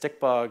 right? A stick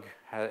bug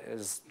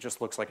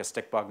just looks like a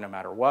stick bug no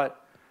matter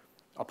what.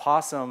 A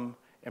possum,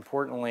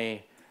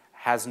 importantly,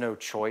 has no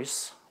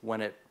choice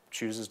when it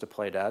chooses to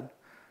play dead.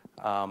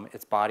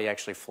 Its body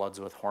actually floods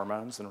with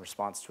hormones in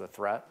response to a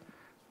threat.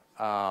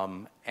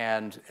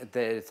 And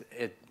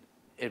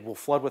it will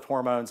flood with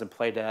hormones and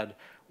play dead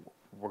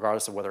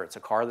regardless of whether it's a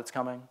car that's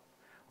coming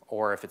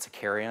or if it's a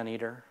carrion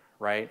eater,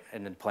 right?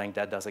 And then playing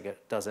dead does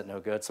it no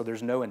good. So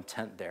there's no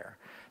intent there.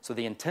 So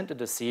the intent to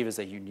deceive is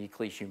a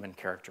uniquely human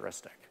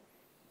characteristic.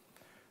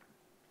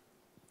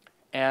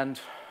 And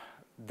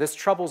this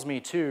troubles me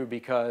too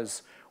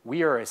because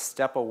we are a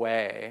step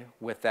away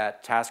with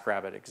that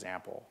TaskRabbit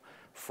example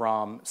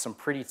from some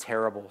pretty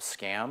terrible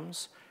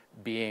scams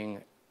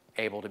being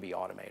able to be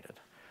automated.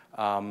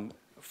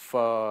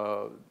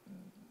 For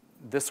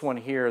this one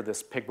here,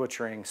 this pig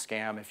butchering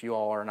scam, if you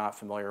all are not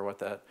familiar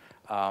with it,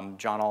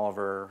 John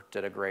Oliver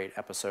did a great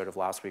episode of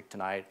Last Week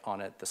Tonight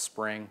on it this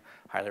spring.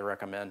 Highly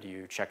recommend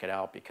you check it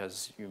out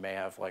because you may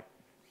have like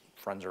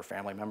friends or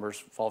family members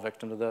fall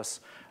victim to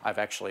this. I've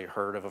actually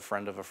heard of a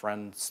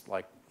friend's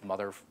like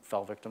mother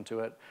fell victim to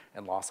it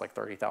and lost like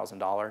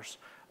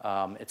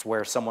 $30,000. It's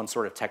where someone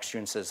sort of texts you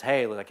and says,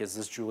 "Hey, like, is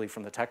this Julie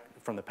from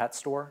the pet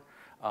store?"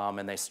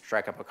 And they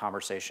strike up a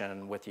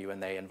conversation with you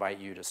and they invite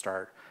you to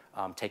start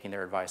taking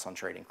their advice on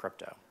trading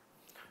crypto.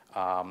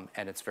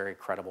 And it's very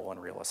credible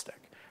and realistic.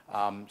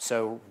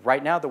 So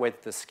right now, the way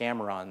that this scam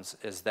runs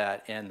is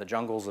that in the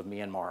jungles of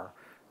Myanmar,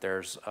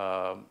 there's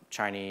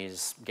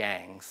Chinese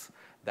gangs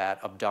that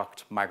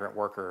abduct migrant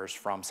workers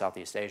from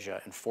Southeast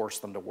Asia and force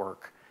them to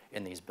work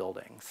in these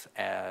buildings,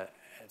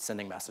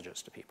 sending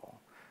messages to people,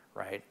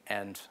 right?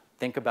 And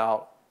think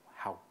about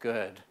how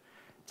good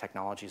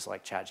technologies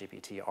like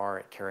ChatGPT are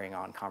at carrying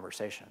on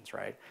conversations,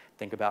 right?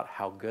 Think about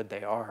how good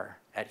they are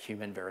at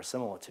human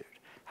verisimilitude,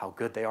 how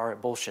good they are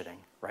at bullshitting,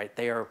 right?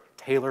 They are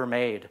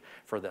tailor-made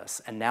for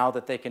this. And now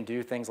that they can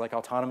do things like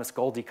autonomous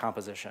gold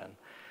decomposition,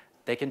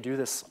 they can do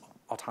this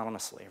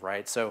autonomously,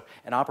 right? So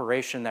an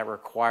operation that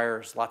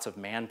requires lots of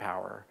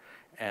manpower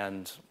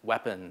and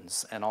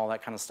weapons and all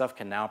that kind of stuff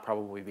can now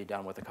probably be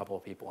done with a couple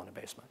of people in a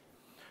basement.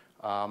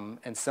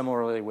 And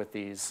similarly with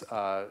these,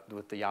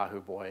 with the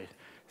Yahoo Boy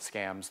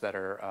scams that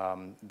are,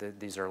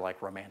 these are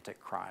like romantic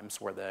crimes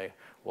where they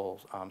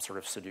will sort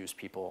of seduce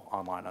people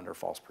online under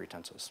false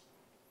pretenses.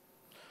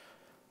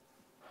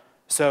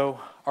 So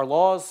our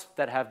laws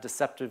that have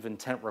deceptive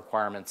intent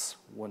requirements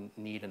would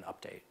need an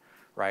update,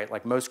 right?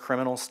 Like most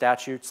criminal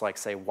statutes, like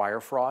say wire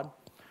fraud,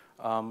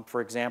 for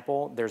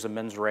example, there's a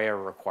mens rea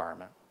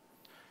requirement.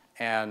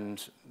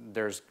 And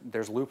there's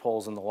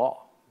loopholes in the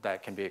law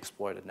that can be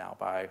exploited now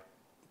by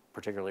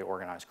particularly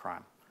organized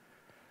crime.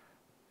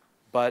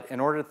 But in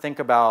order to think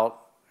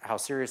about how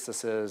serious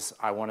this is,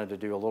 I wanted to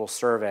do a little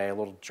survey, a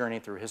little journey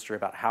through history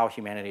about how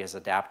humanity has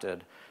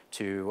adapted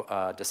to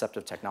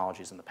deceptive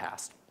technologies in the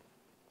past.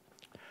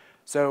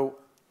 So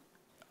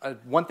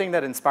one thing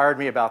that inspired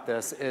me about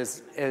this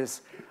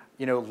is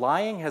you know,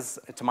 lying has,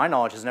 to my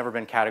knowledge, has never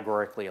been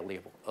categorically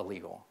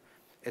illegal.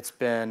 It's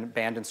been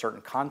banned in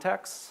certain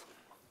contexts.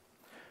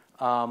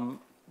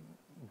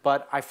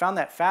 But I found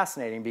that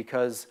fascinating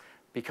because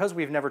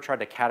we've never tried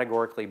to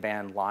categorically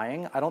ban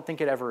lying, I don't think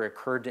it ever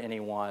occurred to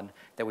anyone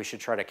that we should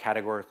try to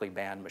categorically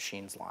ban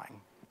machines lying.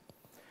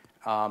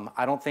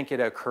 I don't think it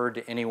occurred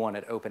to anyone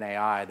at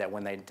OpenAI that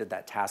when they did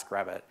that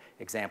TaskRabbit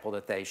example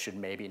that they should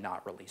maybe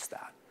not release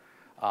that.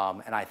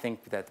 And I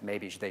think that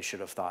maybe they should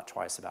have thought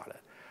twice about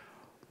it.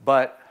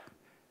 But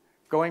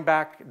going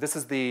back, this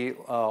is the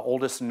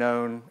oldest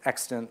known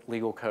extant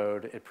legal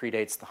code. It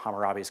predates the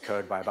Hammurabi's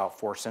code by about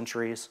 4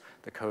 centuries,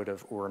 the code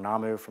of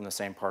Ur-Nammu from the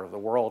same part of the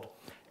world.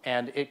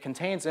 And it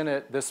contains in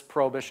it this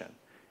prohibition.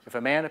 If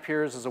a man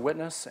appears as a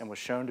witness and was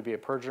shown to be a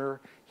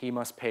perjurer, he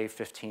must pay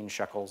 15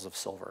 shekels of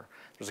silver.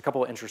 There's a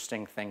couple of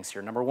interesting things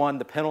here. Number one,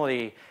 the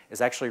penalty is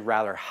actually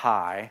rather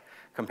high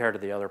compared to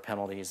the other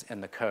penalties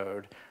in the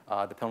code.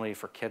 The penalty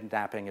for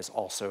kidnapping is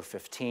also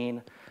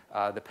 15.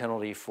 The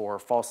penalty for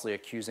falsely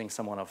accusing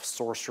someone of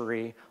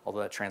sorcery, although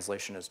that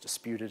translation is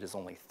disputed, is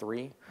only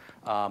 3.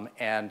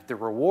 And the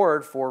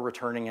reward for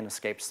returning an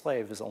escaped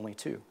slave is only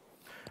 2.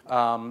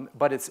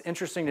 But it's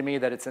interesting to me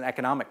that it's an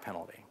economic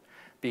penalty,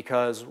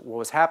 because what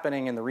was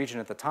happening in the region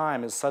at the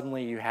time is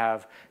suddenly you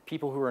have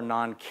people who are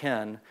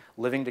non-kin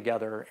living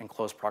together in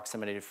close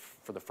proximity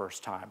for the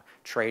first time,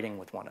 trading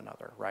with one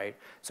another, right?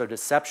 So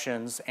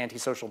deceptions,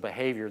 antisocial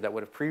behavior that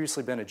would have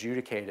previously been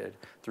adjudicated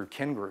through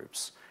kin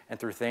groups and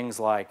through things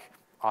like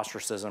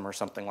ostracism or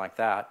something like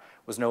that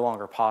was no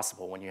longer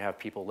possible when you have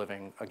people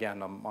living,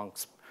 again,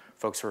 amongst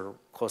folks who are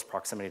close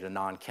proximity to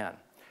non-kin.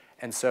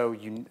 And so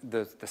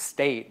the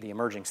state, the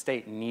emerging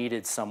state,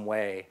 needed some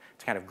way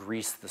to kind of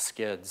grease the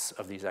skids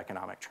of these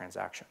economic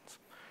transactions.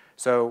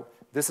 So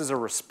this is a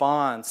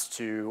response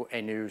to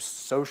a new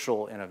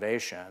social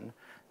innovation,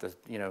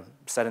 the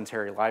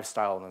sedentary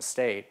lifestyle in the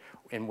state,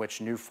 in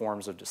which new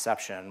forms of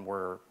deception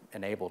were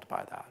enabled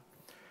by that.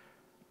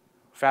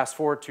 Fast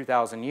forward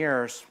 2,000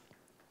 years,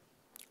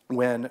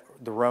 when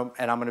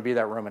and I'm going to be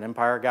that Roman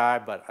Empire guy,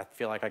 but I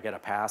feel like I get a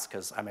pass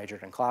because I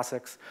majored in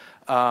classics.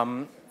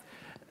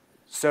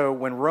 So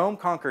when Rome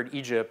conquered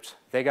Egypt,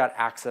 they got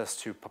access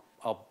to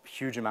a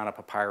huge amount of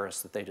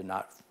papyrus that they did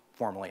not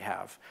formerly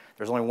have.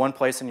 There's only one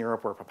place in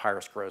Europe where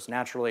papyrus grows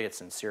naturally.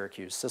 It's in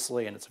Syracuse,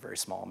 Sicily, and it's a very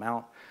small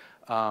amount.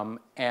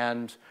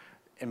 And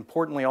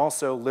importantly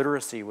also,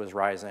 literacy was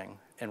rising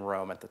in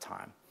Rome at the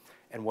time.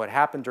 And what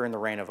happened during the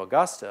reign of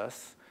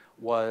Augustus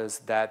was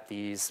that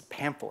these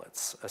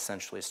pamphlets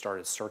essentially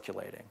started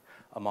circulating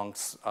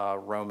amongst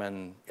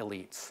Roman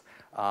elites,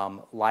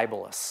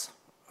 libelous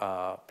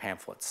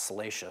pamphlets,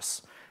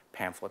 salacious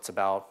pamphlets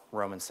about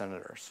Roman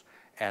senators.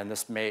 And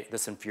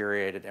this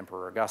infuriated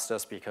Emperor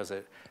Augustus because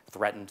it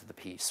threatened the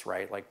peace,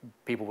 right? Like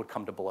people would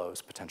come to blows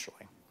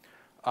potentially.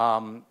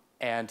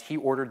 And he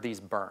ordered these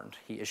burned.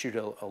 He issued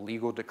a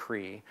legal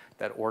decree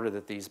that ordered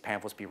that these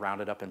pamphlets be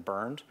rounded up and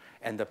burned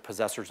and the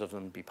possessors of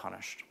them be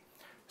punished.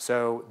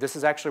 So this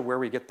is actually where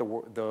we get the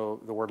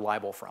word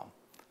libel from.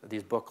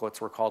 These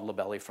booklets were called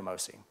libelli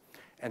famosi.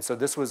 And so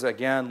this was,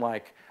 again,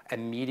 like a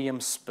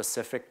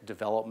medium-specific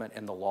development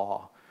in the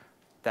law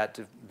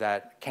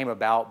that came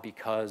about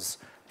because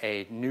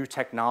a new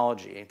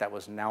technology that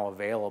was now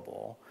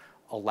available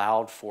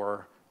allowed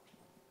for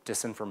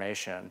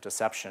disinformation,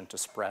 deception to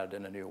spread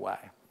in a new way.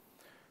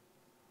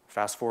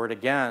 Fast forward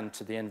again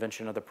to the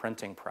invention of the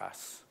printing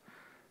press.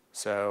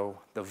 So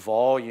the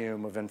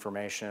volume of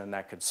information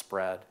that could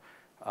spread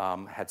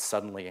had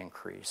suddenly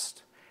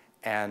increased.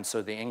 And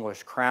so the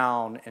English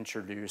Crown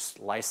introduced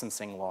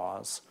licensing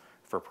laws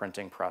for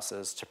printing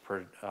presses to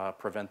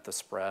prevent the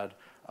spread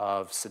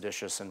of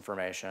seditious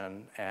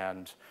information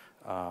and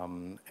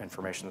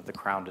information that the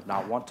Crown did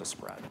not want to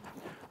spread.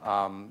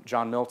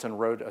 John Milton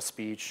wrote a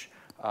speech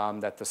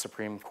that the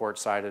Supreme Court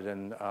cited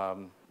in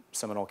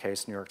seminal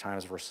case, New York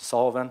Times versus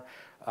Sullivan,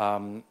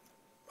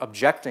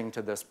 objecting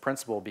to this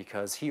principle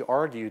because he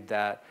argued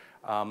that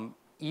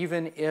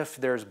even if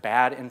there's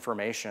bad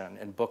information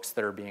in books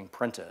that are being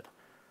printed,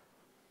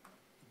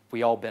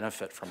 we all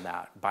benefit from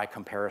that by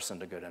comparison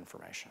to good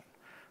information,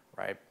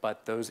 right?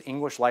 But those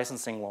English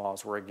licensing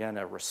laws were, again,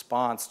 a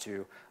response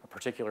to a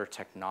particular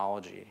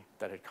technology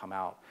that had come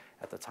out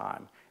at the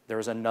time. There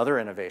was another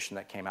innovation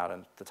that came out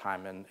at the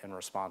time in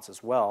response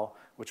as well,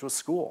 which was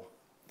school.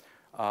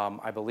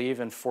 I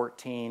believe in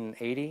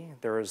 1480,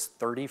 there was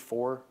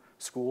 34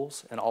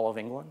 schools in all of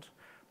England.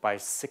 By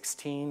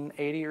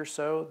 1680 or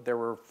so, there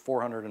were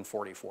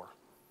 444.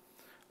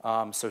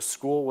 So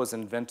school was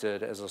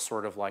invented as a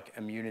sort of like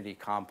immunity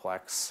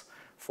complex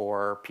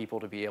for people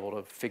to be able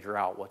to figure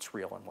out what's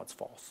real and what's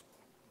false.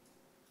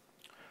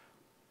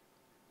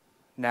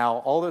 Now,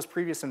 all those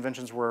previous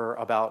inventions were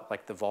about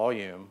like the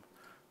volume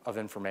of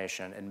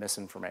information and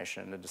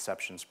misinformation and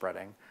deception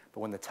spreading. But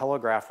when the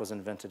telegraph was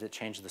invented, it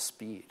changed the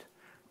speed,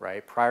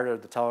 right? Prior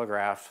to the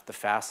telegraph, the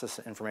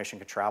fastest information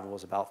could travel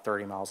was about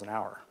 30 miles an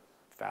hour,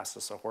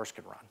 fastest a horse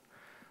could run.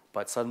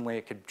 But suddenly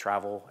it could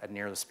travel at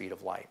near the speed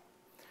of light.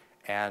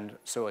 And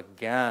so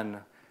again,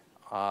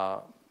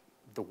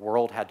 the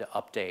world had to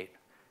update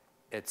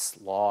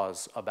its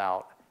laws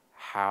about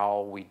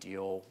how we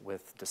deal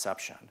with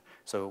deception.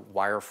 So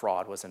wire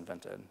fraud was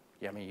invented.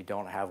 I mean, you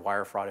don't have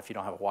wire fraud if you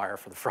don't have a wire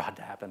for the fraud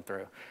to happen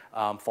through.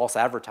 False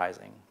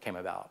advertising came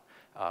about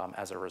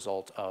as a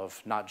result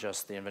of not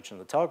just the invention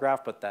of the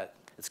telegraph, but that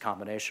its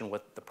combination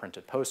with the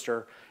printed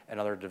poster and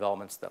other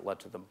developments that led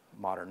to the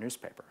modern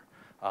newspaper.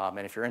 And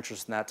if you're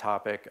interested in that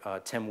topic,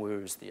 Tim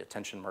Wu's The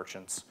Attention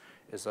Merchants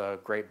is a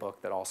great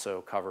book that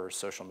also covers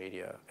social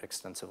media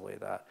extensively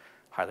that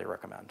I highly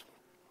recommend.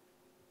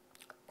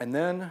 And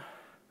then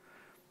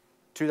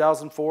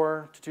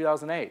 2004 to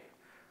 2008,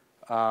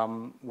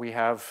 we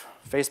have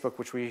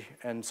Facebook,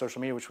 and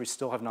social media, which we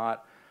still have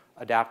not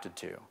adapted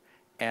to.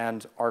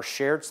 And our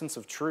shared sense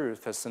of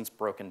truth has since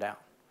broken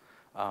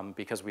down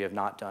because we have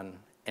not done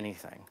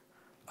anything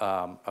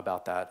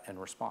about that in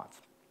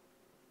response.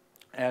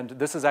 And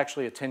this is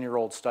actually a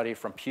 10-year-old study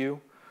from Pew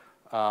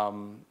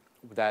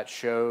that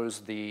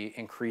shows the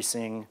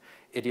increasing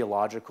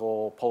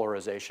ideological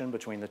polarization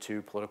between the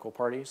two political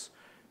parties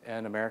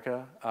in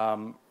America.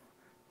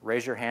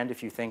 Raise your hand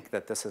if you think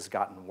that this has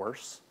gotten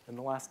worse in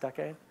the last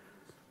decade.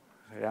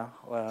 Yeah,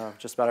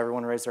 just about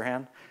everyone raised their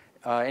hand.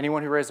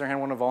 Anyone who raised their hand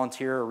want to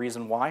volunteer a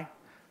reason why?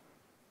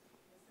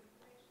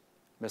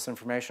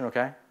 Misinformation,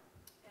 okay.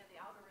 And the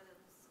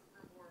algorithms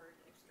reward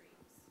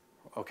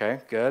extremes. Okay,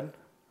 good.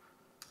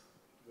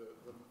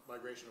 The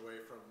migration away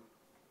from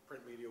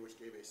print media, which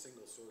gave a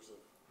single source of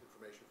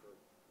information for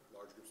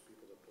large groups of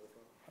people to pull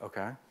from.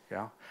 Okay,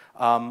 yeah.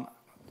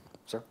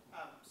 Sir?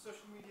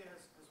 Social media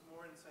has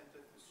more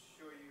incentive to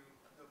show you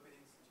the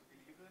opinions that you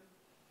believe in.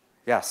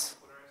 Yes.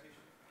 Polarization.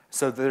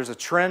 So there's a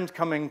trend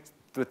coming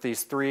with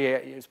these three.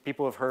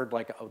 People have heard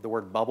like the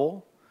word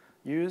bubble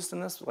used in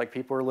this, like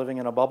people are living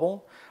in a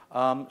bubble.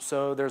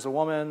 So there's a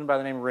woman by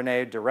the name of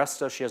Renee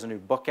DiResta. She has a new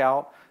book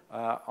out,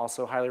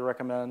 also highly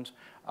recommend.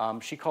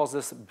 She calls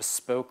this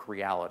bespoke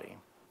reality.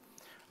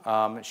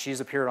 She's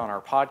appeared on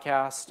our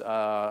podcast,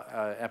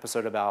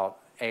 episode about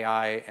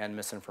AI and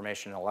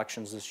misinformation in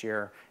elections this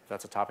year. If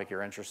that's a topic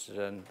you're interested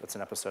in, that's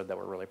an episode that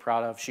we're really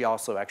proud of. She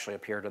also actually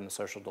appeared in The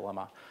Social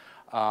Dilemma.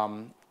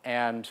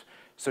 And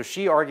So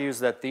she argues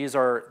that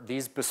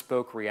these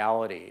bespoke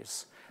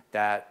realities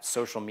that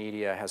social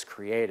media has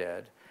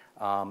created,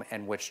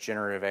 and which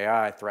generative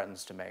AI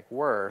threatens to make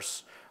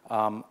worse,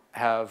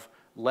 have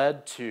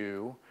led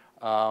to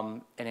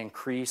an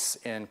increase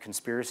in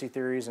conspiracy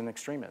theories and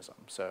extremism.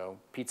 So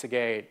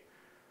Pizzagate,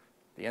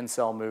 the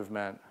incel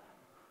movement,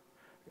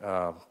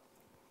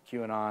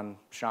 QAnon,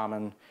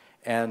 shaman,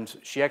 and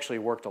she actually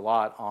worked a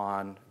lot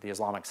on the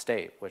Islamic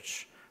State,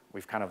 which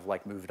we've kind of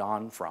like moved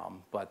on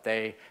from, but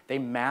they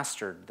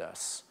mastered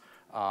this,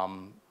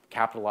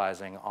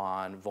 capitalizing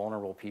on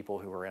vulnerable people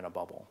who were in a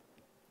bubble.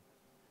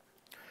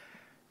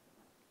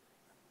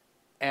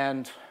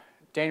 And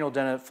Daniel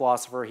Dennett,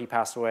 philosopher, he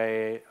passed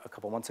away a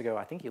couple months ago.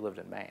 I think he lived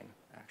in Maine,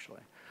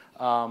 actually.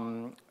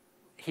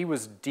 He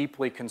was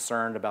deeply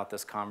concerned about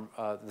this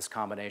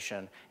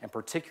combination, and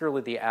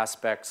particularly the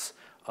aspects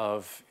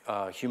of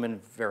human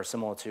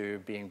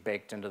verisimilitude being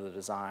baked into the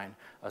design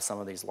of some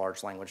of these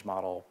large language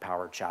model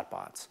powered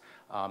chatbots.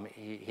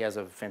 He has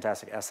a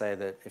fantastic essay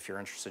that, if you're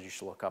interested, you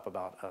should look up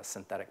about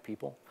synthetic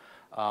people.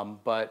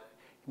 But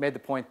he made the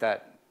point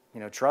that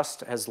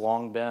trust has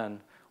long been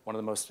one of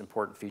the most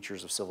important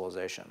features of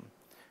civilization,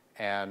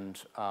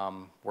 and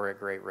we're at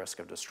great risk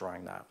of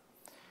destroying that.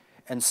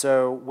 And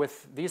so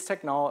with these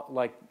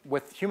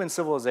with human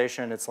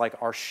civilization, it's like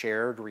our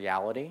shared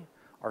reality,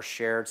 our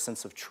shared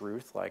sense of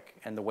truth,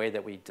 and the way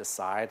that we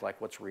decide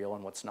what's real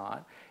and what's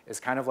not, is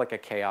kind of like a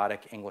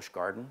chaotic English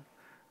garden,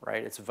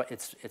 right?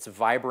 Its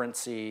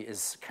vibrancy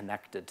is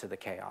connected to the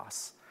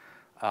chaos.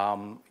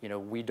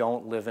 We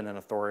don't live in an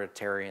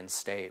authoritarian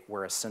state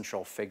where a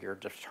central figure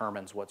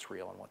determines what's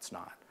real and what's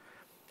not.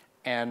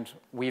 And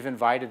we've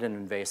invited an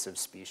invasive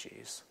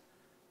species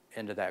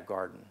into that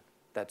garden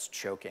that's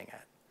choking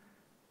it.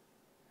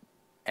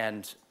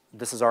 And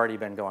this has already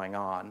been going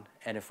on,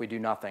 and if we do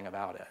nothing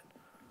about it,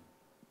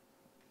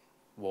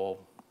 we'll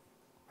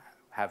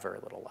have very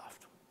little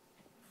left.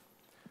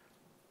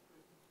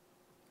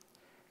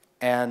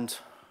 And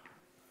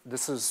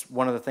this is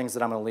one of the things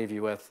that I'm going to leave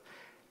you with.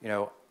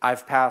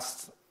 I've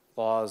passed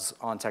laws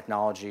on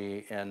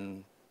technology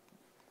in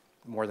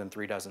more than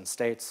 36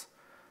 states.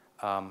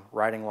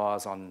 Writing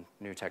laws on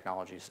new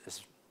technologies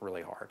is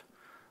really hard.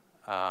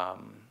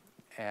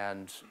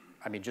 And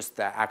I mean, just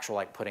the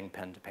actual putting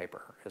pen to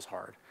paper is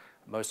hard.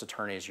 Most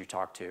attorneys you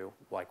talk to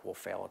will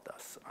fail at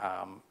this.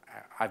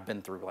 I've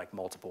been through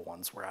multiple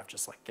ones where I've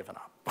just given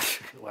up.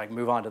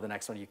 Move on to the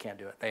next one, you can't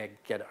do it. They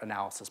get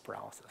analysis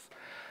paralysis.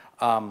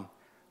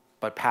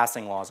 But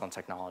passing laws on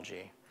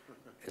technology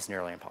is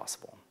nearly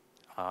impossible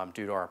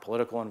due to our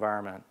political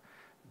environment,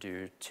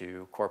 due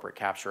to corporate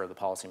capture of the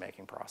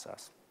policymaking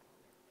process,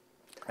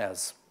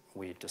 as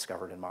we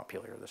discovered in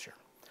Montpelier this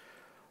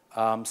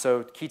year.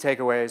 So key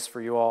takeaways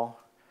for you all: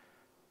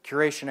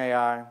 curation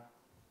AI,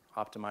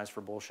 optimized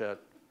for bullshit,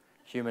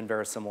 human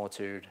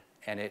verisimilitude,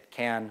 and it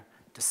can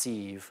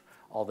deceive,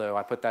 although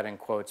I put that in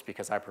quotes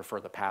because I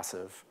prefer the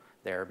passive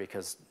there,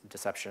 because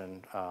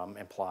deception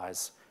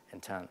implies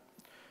intent.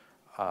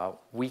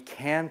 We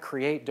can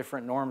create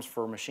different norms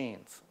for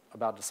machines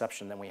about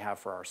deception than we have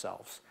for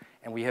ourselves,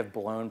 and we have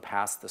blown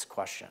past this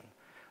question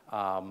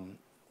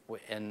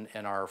in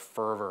our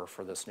fervor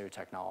for this new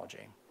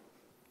technology.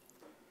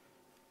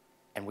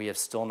 And we have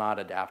still not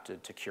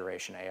adapted to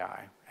curation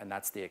AI, and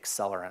that's the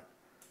accelerant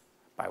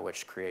by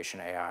which creation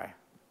AI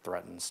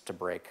threatens to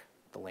break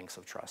the links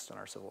of trust in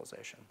our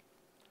civilization.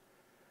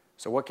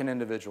 So what can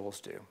individuals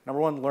do?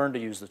 Number one, learn to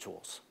use the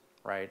tools,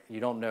 right? You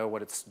don't know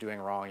what it's doing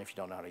wrong if you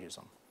don't know how to use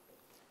them.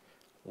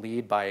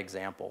 Lead by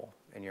example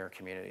in your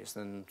communities.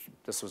 And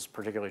this was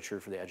particularly true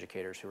for the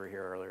educators who were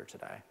here earlier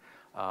today.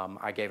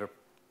 I gave a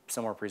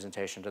similar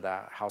presentation to the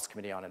House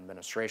Committee on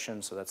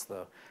Administration, so that's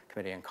the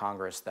committee in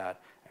Congress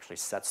that actually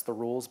sets the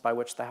rules by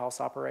which the House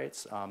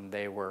operates.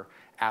 They were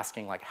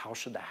asking, how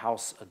should the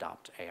House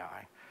adopt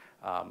AI?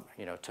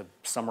 To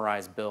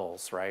summarize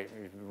bills, right?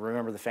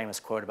 Remember the famous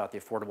quote about the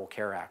Affordable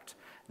Care Act.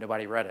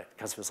 Nobody read it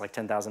because it was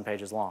 10,000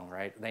 pages long,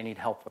 right? They need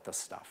help with this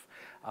stuff.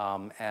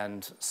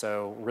 And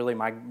so really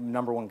my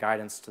number one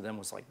guidance to them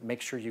was make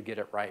sure you get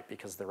it right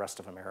because the rest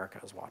of America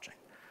is watching.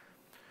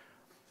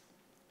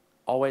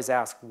 Always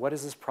ask, what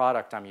is this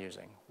product I'm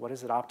using? What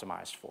is it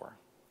optimized for?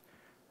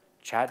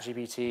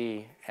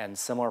 ChatGPT and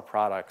similar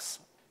products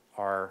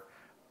are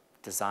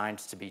designed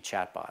to be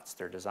chatbots.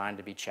 They're designed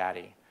to be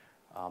chatty.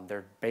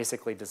 They're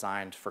basically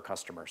designed for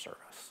customer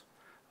service.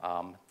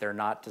 They're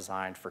not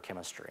designed for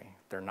chemistry.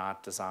 They're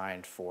not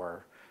designed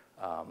for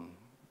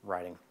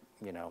writing,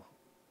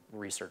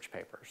 research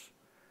papers.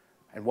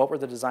 And what were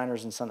the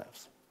designers'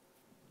 incentives?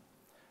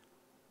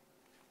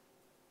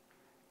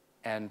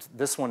 And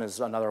this one is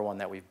another one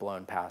that we've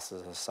blown past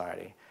as a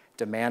society.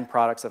 Demand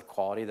products of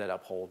quality that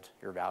uphold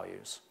your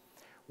values.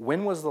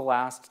 When was the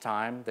last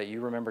time that you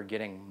remember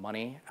getting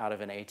money out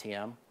of an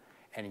ATM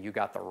and you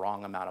got the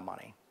wrong amount of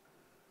money?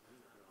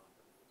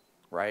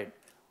 Right?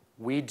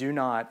 We do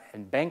not,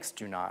 and banks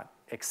do not,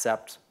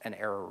 accept an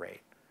error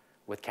rate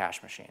with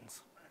cash machines.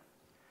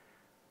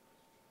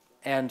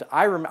 And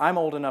I'm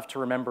old enough to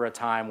remember a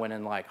time when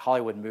in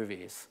Hollywood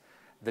movies,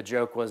 the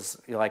joke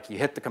was like you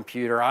hit the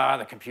computer,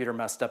 the computer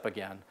messed up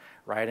again,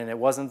 right? And it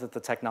wasn't that the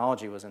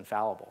technology was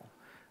infallible,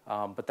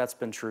 but that's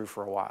been true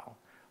for a while.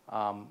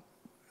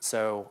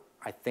 So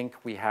I think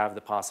we have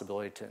the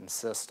possibility to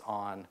insist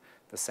on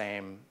the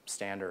same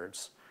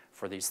standards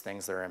for these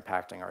things that are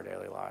impacting our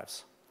daily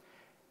lives.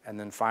 And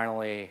then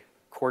finally,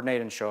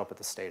 coordinate and show up at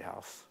the State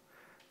House.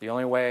 The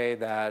only way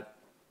that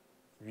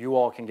you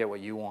all can get what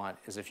you want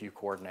is if you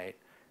coordinate.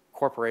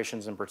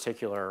 Corporations in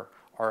particular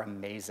are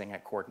amazing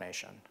at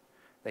coordination.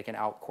 They can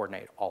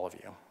out-coordinate all of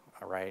you,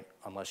 all right,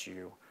 unless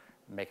you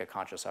make a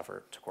conscious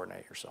effort to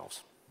coordinate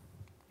yourselves.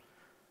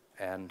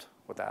 And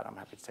with that, I'm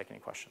happy to take any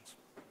questions.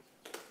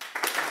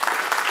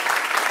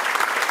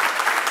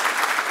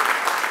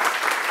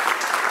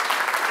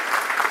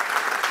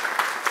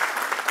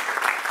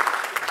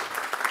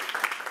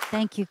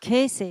 Thank you,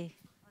 Casey.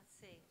 Let's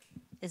see.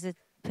 Is it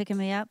picking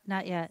me up?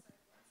 Not yet.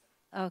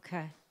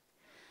 Okay.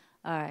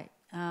 All right.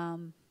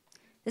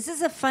 This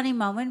is a funny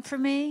moment for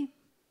me,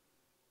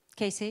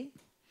 Casey,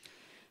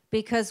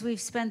 because we've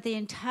spent the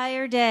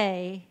entire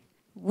day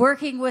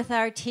working with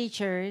our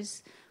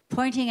teachers,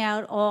 pointing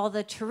out all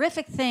the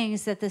terrific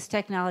things that this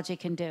technology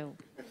can do.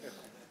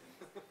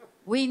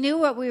 We knew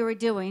what we were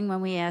doing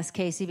when we asked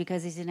Casey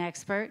because he's an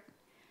expert.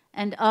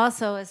 And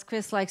also, as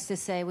Chris likes to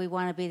say, we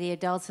want to be the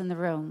adults in the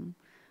room.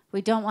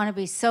 We don't want to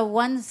be so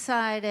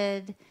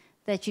one-sided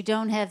that you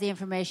don't have the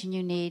information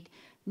you need,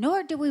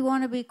 nor do we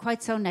want to be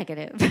quite so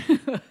negative.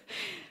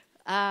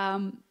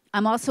 I'm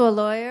also a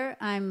lawyer.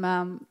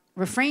 I'm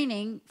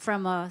refraining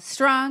from a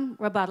strong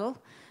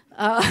rebuttal.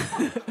 I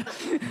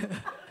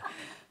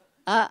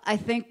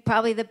think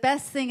probably the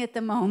best thing at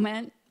the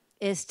moment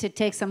is to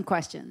take some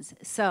questions.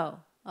 So,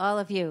 all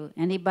of you,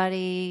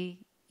 anybody?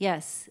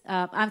 Yes.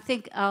 I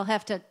think I'll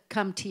have to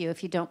come to you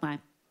if you don't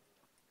mind.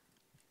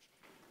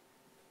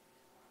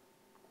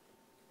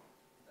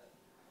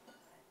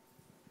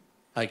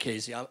 Hi,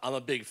 Casey. I'm a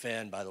big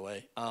fan, by the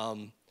way.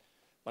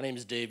 My name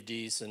is Dave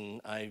Deese,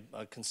 and I'm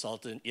a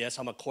consultant. Yes,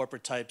 I'm a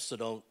corporate type, so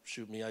don't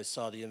shoot me. I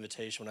saw the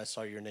invitation when I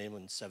saw your name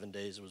in 7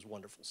 days. It was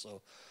wonderful.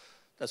 So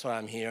that's why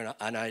I'm here.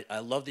 And I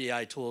love the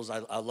AI tools.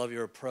 I love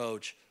your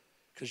approach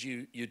because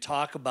you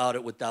talk about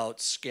it without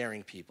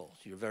scaring people.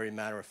 You're very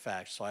matter of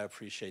fact, so I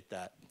appreciate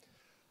that.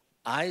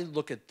 I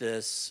look at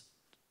this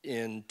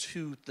in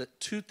two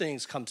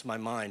things come to my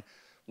mind.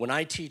 When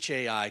I teach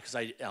AI, because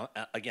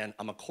again,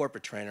 I'm a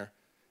corporate trainer,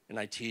 and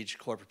I teach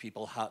corporate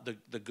people how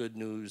the good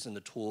news and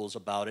the tools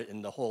about it,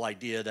 and the whole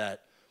idea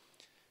that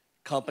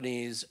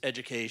companies,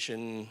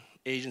 education,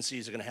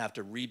 agencies are going to have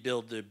to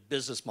rebuild their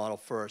business model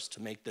first to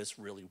make this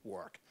really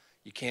work.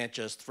 You can't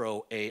just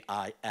throw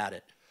AI at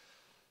it.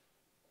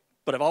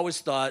 But I've always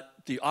thought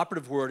the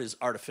operative word is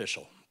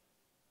artificial.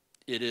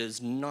 It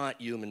is not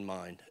human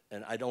mind,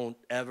 and I don't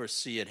ever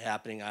see it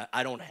happening.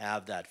 I don't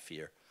have that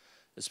fear,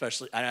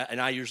 especially,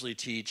 and I usually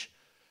teach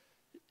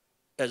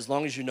as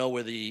long as you know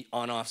where the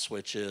on-off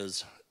switch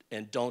is,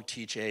 and don't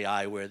teach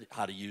AI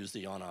how to use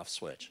the on-off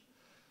switch.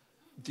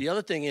 The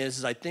other thing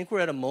is I think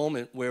we're at a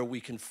moment where we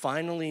can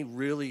finally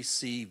really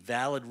see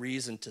valid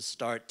reason to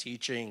start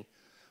teaching,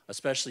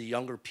 especially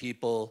younger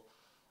people,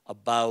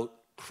 about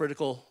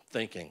critical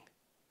thinking.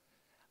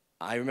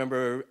 I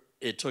remember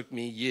it took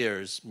me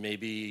years,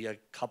 maybe a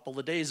couple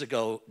of days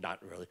ago, not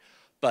really,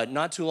 but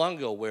not too long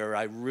ago, where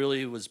I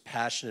really was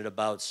passionate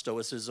about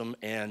stoicism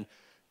and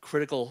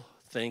critical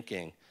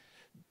thinking.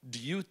 Do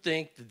you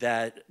think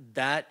that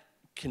that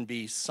can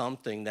be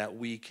something that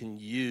we can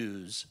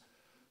use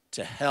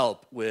to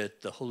help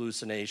with the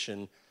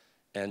hallucination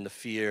and the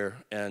fear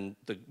and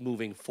the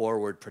moving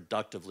forward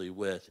productively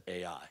with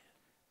AI?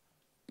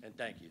 And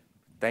thank you.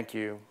 Thank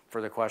you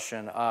for the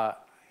question. I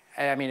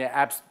mean,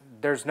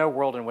 there's no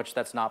world in which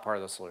that's not part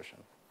of the solution.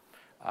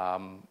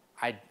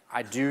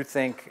 I do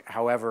think,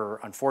 however,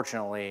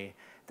 unfortunately,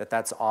 that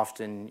that's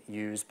often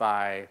used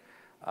by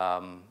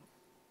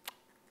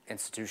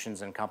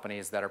institutions and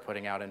companies that are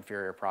putting out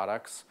inferior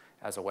products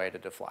as a way to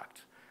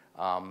deflect.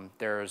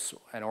 There's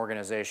an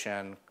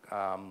organization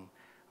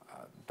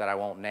that I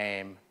won't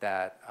name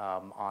that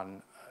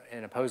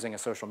in opposing a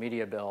social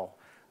media bill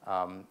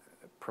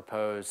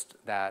proposed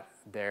that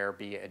there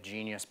be a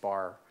genius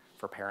bar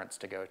for parents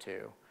to go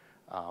to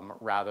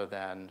rather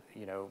than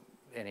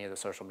any of the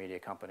social media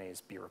companies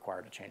be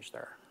required to change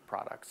their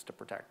products to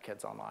protect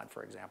kids online,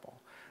 for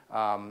example.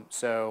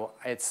 So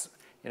it's,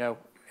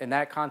 in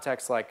that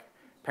context, like,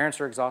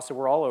 parents are exhausted,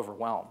 we're all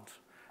overwhelmed,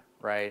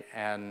 right?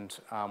 And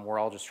we're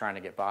all just trying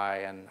to get by.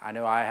 And I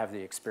know I have the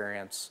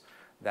experience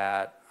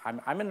that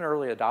I'm an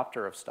early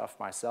adopter of stuff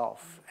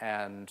myself.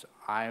 And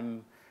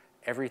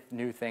every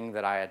new thing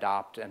that I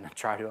adopt and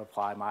try to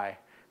apply my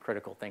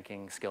critical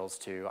thinking skills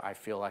to, I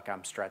feel like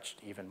I'm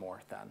stretched even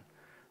more thin.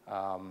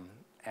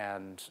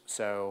 And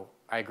so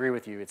I agree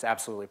with you, it's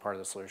absolutely part of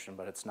the solution,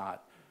 but it's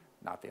not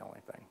the only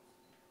thing.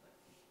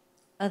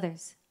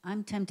 Others.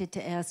 I'm tempted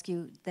to ask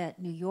you that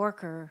New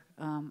Yorker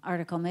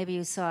article. Maybe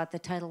you saw it. The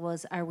title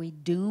was, "Are We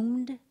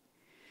Doomed?"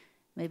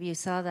 Maybe you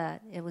saw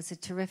that. It was a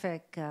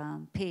terrific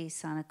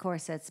piece on a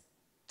course that's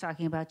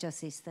talking about just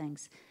these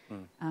things.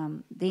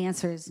 The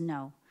answer is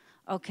no.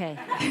 Okay.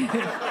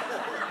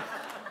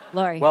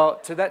 Lori. Well,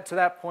 to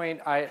that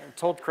point, I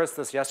told Chris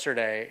this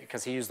yesterday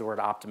because he used the word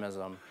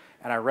optimism,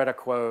 and I read a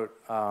quote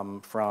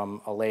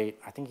from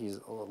I think he's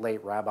a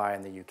late rabbi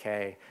in the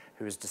UK,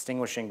 who is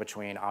distinguishing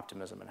between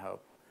optimism and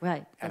hope.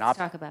 Right. And Let's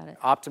talk about it.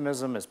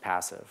 Optimism is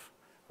passive,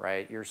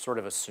 right? You're sort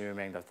of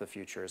assuming that the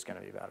future is going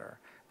to be better,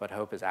 but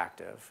hope is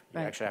active. You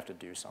Right. actually have to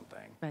do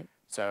something. Right.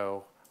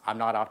 So I'm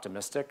not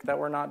optimistic that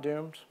we're not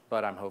doomed,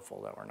 but I'm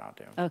hopeful that we're not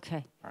doomed.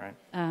 Okay. All right.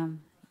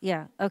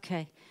 Yeah,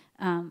 okay.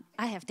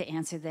 I have to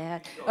answer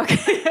that.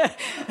 Okay.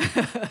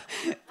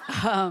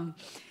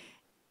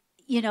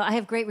 You know, I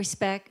have great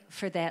respect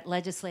for that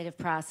legislative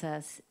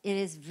process. It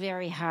is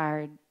very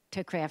hard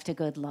to craft a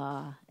good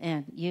law.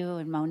 And you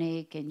and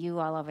Monique and you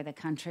all over the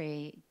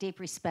country, deep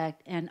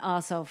respect, and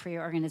also for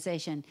your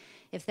organization.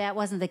 If that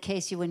wasn't the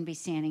case, you wouldn't be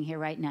standing here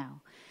right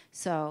now.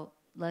 So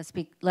let's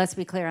be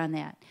clear on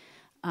that.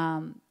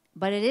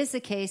 But it is the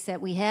case that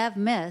we have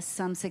missed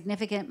some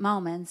significant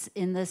moments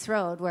in this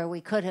road where we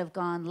could have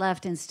gone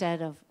left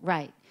instead of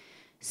right.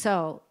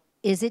 So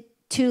is it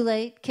too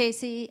late,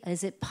 Casey?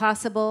 Is it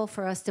possible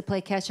for us to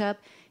play catch up?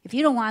 If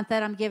you don't want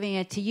that, I'm giving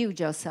it to you,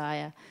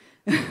 Josiah.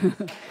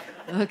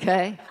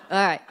 Okay,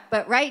 all right.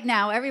 But right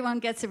now, everyone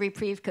gets a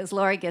reprieve because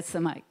Lori gets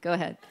the mic. Go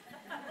ahead.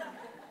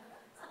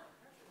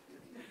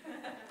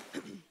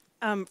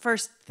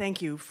 First,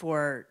 thank you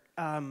for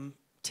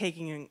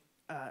taking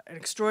an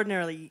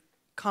extraordinarily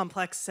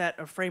complex set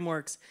of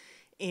frameworks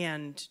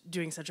and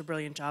doing such a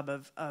brilliant job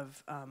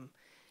of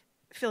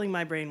filling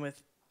my brain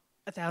with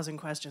 1,000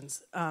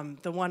 questions.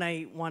 The one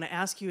I want to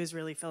ask you is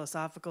really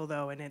philosophical,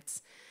 though, and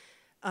it's,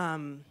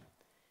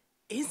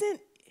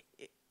 isn't,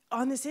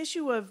 on this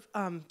issue of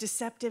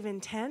deceptive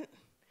intent,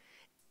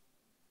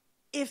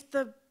 if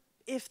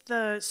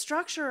the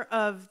structure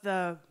of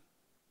the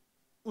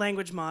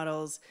language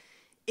models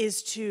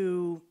is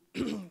to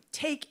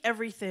take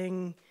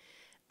everything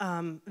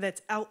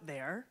that's out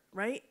there,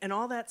 right? And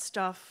all that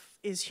stuff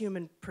is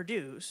human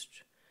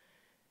produced,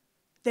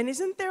 then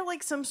isn't there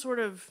like some sort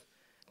of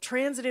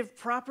transitive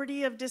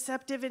property of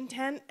deceptive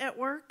intent at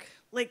work?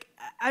 Like,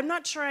 I'm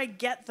not sure I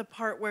get the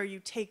part where you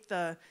take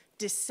the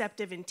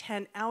deceptive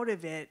intent out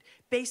of it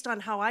based on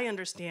how I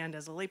understand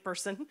as a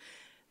layperson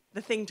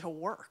the thing to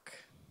work.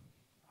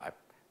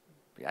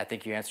 I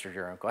think you answered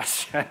your own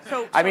question.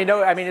 So, I mean,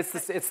 no. I mean,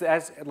 it's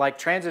as like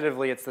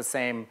transitively, it's the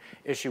same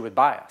issue with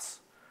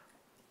bias,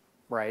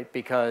 right?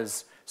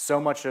 Because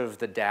so much of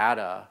the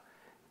data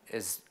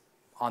is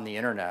on the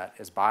internet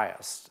is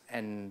biased,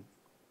 and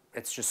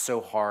it's just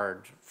so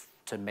hard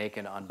to make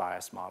an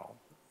unbiased model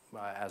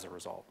as a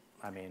result.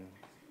 I mean,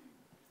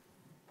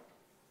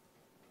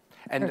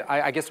 and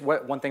I guess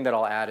one thing that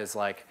I'll add is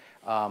like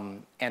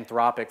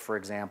Anthropic, for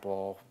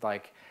example,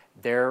 like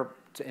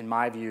in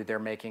my view, they're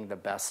making the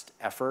best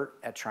effort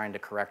at trying to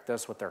correct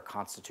this with their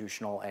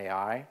constitutional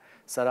AI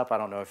setup. I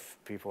don't know if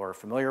people are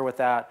familiar with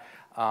that,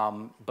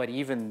 but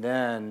even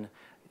then,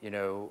 you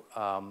know,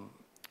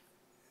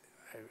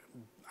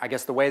 I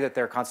guess the way that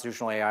their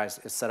constitutional AI is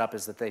set up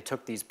is that they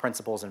took these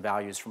principles and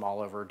values from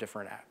all over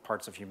different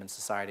parts of human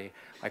society.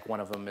 Like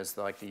one of them is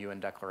like the UN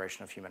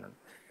Declaration of Human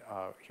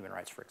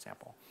Rights, for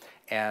example.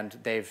 And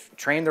they've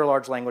trained their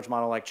large language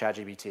model like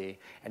ChatGPT,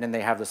 and then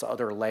they have this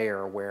other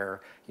layer where,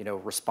 you know,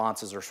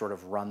 responses are sort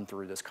of run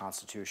through this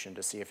constitution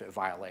to see if it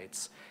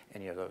violates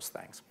any of those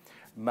things.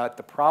 But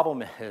the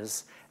problem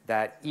is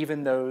that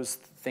even those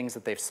things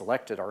that they've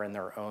selected are in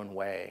their own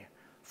way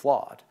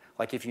flawed.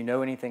 Like if you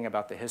know anything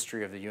about the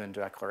history of the UN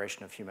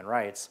Declaration of Human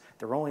Rights,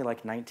 there were only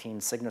like 19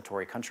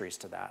 signatory countries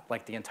to that.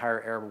 Like the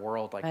entire Arab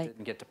world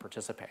didn't get to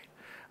participate.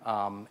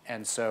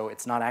 And so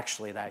it's not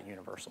actually that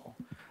universal.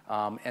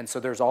 And so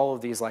there's all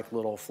of these like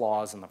little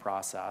flaws in the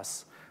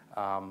process,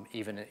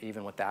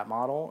 even with that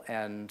model.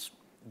 And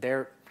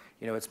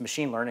it's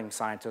machine learning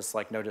scientists,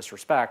 like no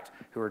disrespect,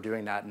 who are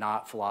doing that,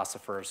 not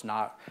philosophers,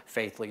 not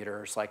faith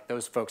leaders. Like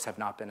those folks have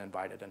not been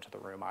invited into the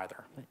room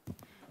either.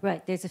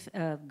 Right. There's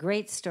a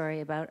great story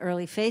about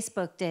early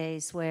Facebook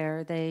days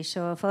where they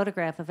show a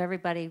photograph of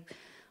everybody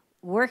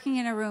working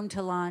in a room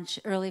to launch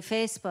early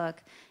Facebook,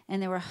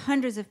 and there were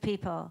hundreds of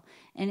people.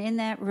 And in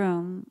that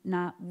room,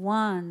 not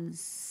one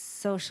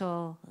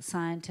social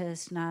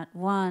scientist, not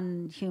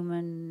one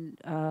human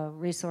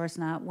resource,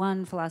 not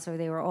one philosopher.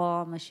 They were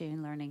all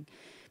machine learning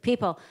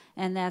people.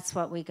 And that's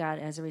what we got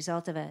as a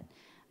result of it.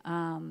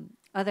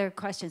 Other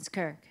questions,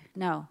 Kirk?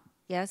 No?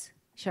 Yes?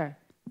 Sure.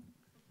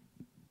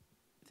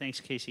 Thanks,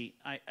 Casey.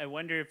 I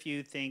wonder if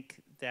you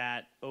think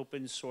that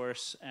open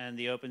source and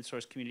the open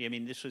source community, I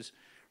mean, this was,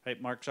 right,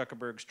 Mark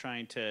Zuckerberg's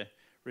trying to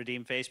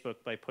redeem Facebook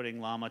by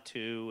putting Llama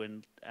 2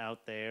 and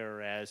out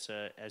there as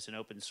an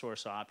open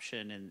source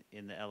option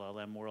in the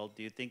LLM world.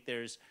 Do you think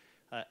there's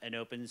an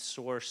open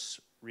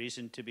source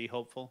reason to be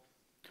hopeful?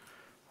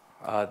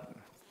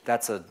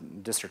 That's a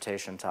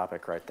dissertation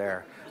topic right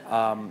there.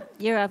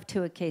 You're up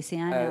to it, Casey,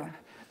 I know.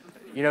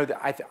 You know,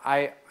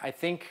 I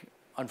think,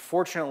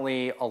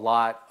 unfortunately, a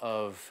lot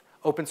of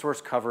open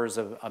source covers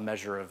a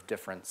measure of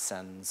different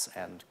sins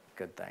and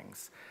good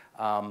things.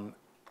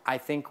 I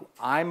think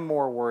I'm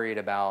more worried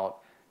about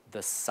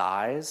the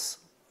size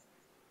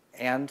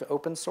and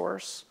open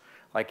source.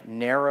 Like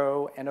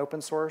narrow and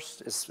open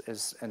source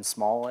and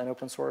small and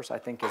open source, I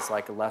think is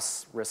like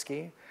less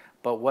risky.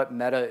 But what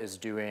Meta is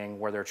doing,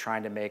 where they're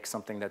trying to make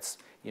something that's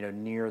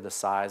near the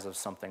size of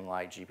something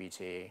like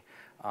GPT,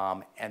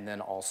 and then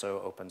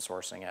also open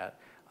sourcing it,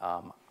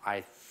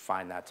 I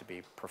find that to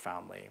be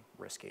profoundly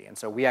risky. And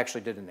so we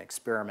actually did an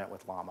experiment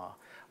with Llama,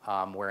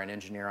 where an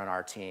engineer on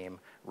our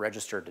team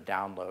registered to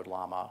download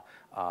Llama,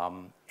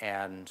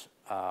 and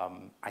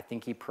I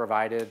think he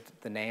provided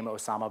the name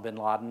Osama bin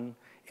Laden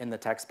in the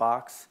text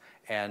box,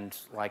 and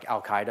like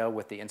Al-Qaeda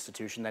with the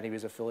institution that he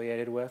was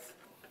affiliated with.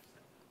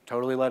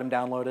 Totally let him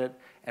download it,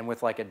 and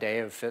with like a day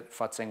of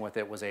futzing with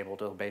it, was able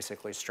to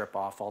basically strip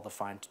off all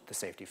the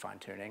safety fine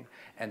tuning.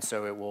 And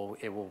so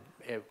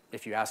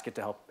if you ask it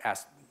to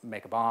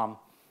make a bomb,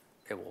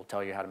 it will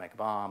tell you how to make a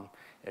bomb.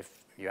 If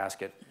you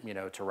ask it,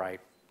 to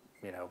write,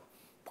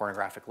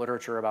 pornographic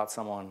literature about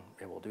someone,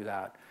 it will do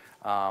that.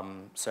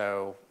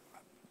 So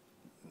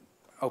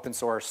open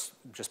source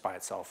just by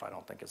itself, I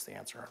don't think is the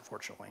answer,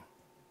 unfortunately.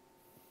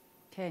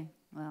 Okay,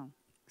 well,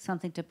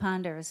 something to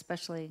ponder,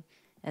 especially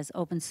as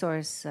open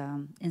source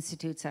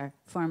institutes are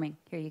forming.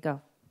 Here you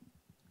go.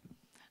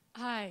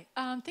 Hi,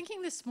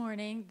 thinking this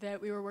morning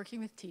that we were working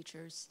with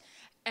teachers,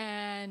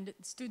 and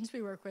students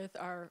we work with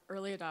are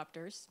early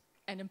adopters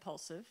and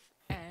impulsive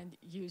and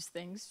use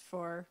things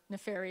for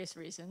nefarious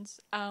reasons.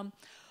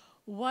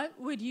 What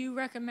would you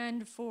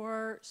recommend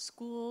for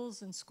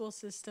schools and school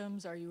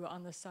systems? Are you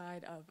on the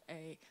side of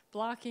a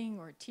blocking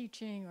or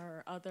teaching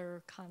or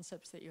other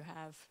concepts that you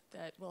have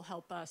that will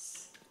help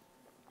us?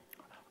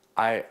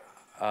 I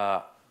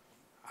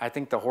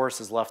think the horse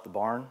has left the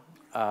barn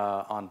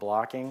on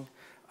blocking.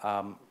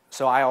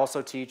 So I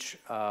also teach,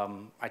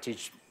 I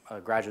teach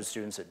graduate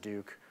students at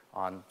Duke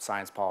on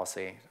science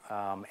policy.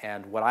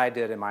 And what I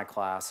did in my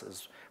class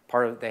is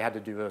they had to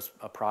do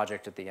a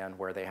project at the end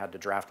where they had to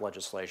draft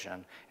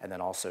legislation and then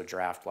also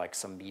draft like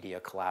some media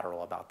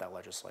collateral about that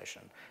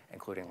legislation,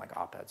 including like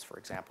op-eds, for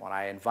example. And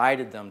I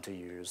invited them to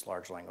use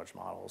large language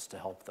models to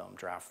help them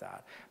draft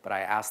that. But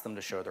I asked them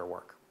to show their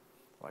work,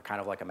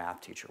 kind of like a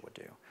math teacher would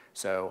do.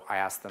 So I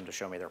asked them to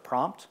show me their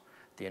prompt,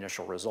 the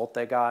initial result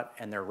they got,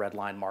 and their red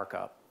line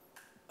markup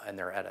and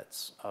their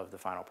edits of the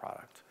final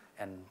product,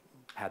 and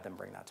had them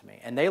bring that to me.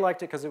 And they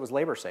liked it because it was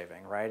labor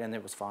saving, right? And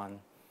it was fun,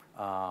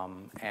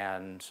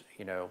 and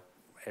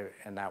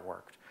and that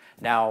worked.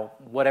 Now,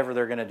 whatever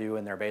they're gonna do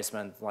in their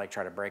basement, like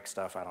try to break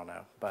stuff, I don't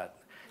know, but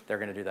they're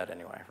gonna do that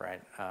anyway,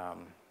 right?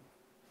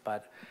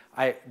 But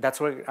that's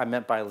what I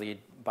meant by lead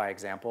by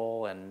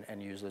example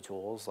and use the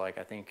tools. Like,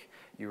 I think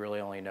you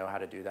really only know how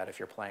to do that if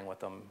you're playing with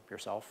them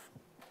yourself.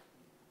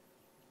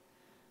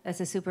 That's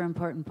a super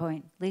important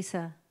point.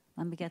 Lisa,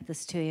 let me get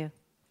this to you.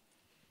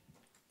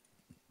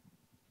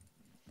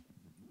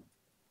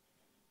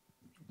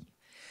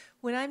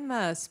 When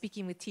I'm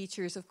speaking with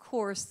teachers, of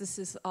course, this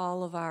is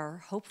all of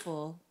our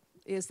hopeful,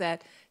 is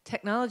that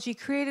technology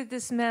created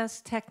this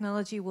mess,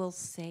 technology will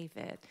save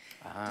it.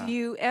 Do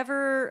you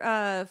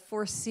ever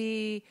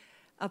foresee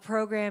a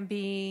program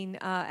being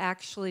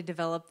actually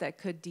developed that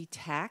could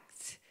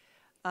detect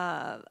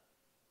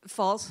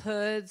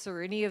falsehoods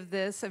or any of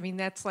this? I mean,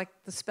 that's like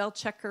the spell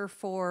checker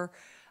for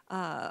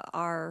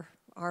our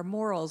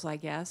morals, I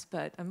guess,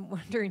 but I'm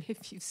wondering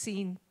if you've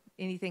seen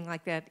anything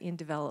like that in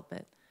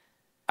development.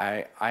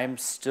 I'm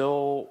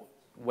still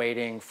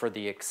waiting for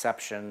the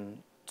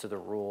exception to the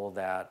rule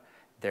that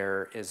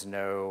there is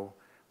no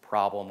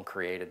problem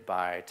created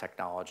by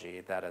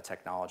technology that a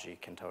technology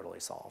can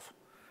totally solve.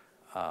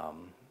 Wait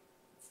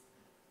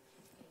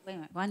a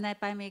minute, run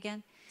that by me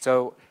again?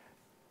 So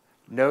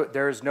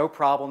there is no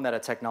problem that a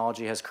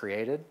technology has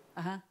created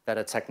that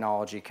a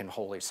technology can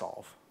wholly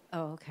solve.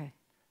 Oh, okay.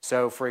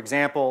 So for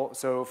example,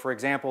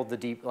 the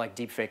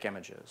deepfake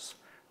images,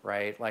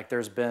 right? Like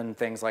there's been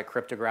things like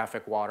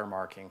cryptographic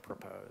watermarking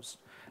proposed.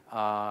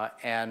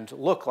 And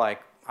look,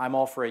 like I'm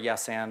all for a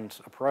yes and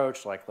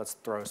approach, like let's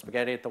throw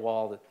spaghetti at the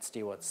wall,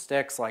 see what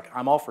sticks. Like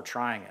I'm all for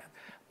trying it,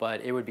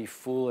 but it would be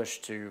foolish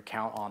to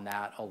count on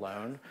that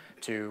alone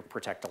to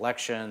protect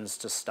elections,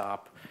 to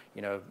stop,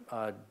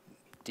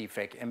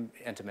 deepfake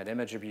intimate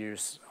image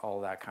abuse,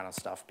 all that kind of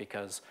stuff,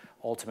 because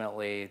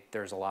ultimately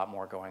there's a lot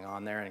more going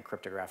on there, and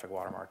cryptographic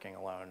watermarking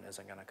alone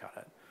isn't going to cut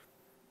it.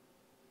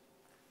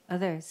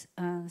 Others,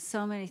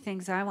 so many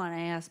things I want to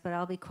ask, but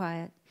I'll be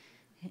quiet.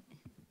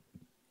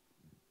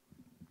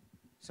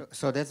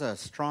 So there's a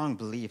strong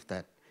belief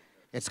that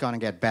it's going to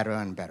get better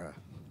and better.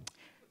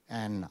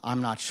 And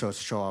I'm not so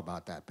sure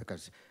about that,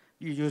 because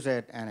you use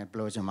it and it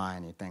blows your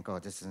mind. You think, oh,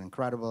 this is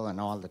incredible, and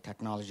all the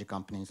technology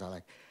companies are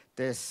like,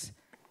 this,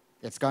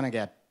 it's going to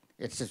get,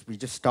 we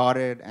just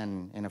started,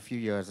 and in a few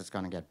years it's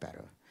going to get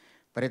better.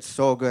 But it's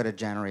so good at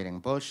generating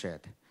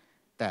bullshit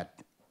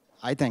that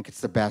I think it's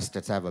the best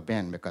it's ever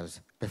been, because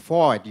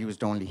before it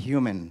used only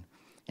human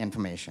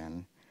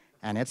information,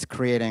 and it's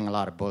creating a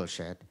lot of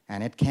bullshit,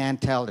 and it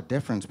can't tell the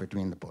difference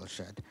between the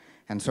bullshit.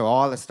 And so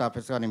all this stuff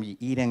is going to be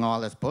eating all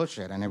this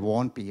bullshit, and it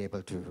won't be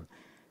able to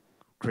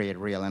create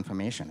real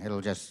information.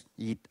 It'll just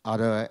eat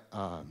other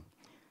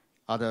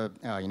other,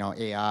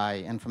 AI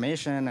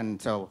information,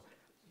 and so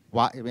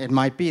it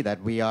might be that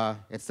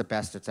it's the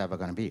best it's ever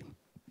going to be.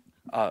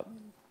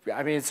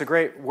 I mean,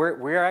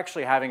 we're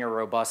actually having a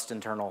robust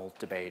internal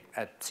debate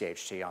at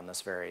CHT on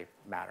this very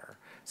matter.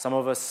 Some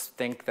of us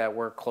think that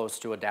we're close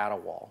to a data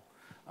wall.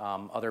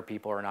 Other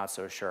people are not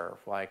so sure.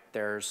 Like,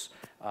 there's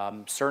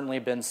certainly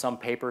been some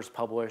papers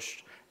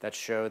published that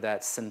show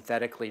that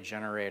synthetically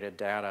generated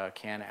data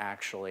can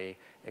actually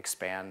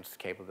expand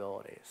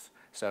capabilities.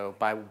 So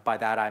by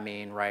that I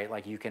mean, right,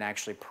 like you can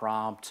actually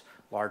prompt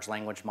large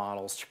language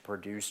models to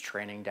produce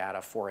training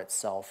data for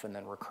itself and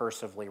then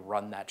recursively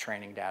run that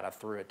training data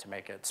through it to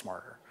make it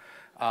smarter.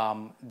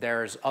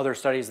 There's other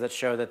studies that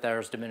show that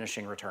there's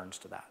diminishing returns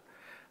to that.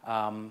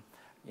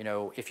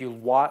 If you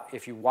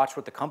watch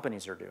what the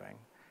companies are doing,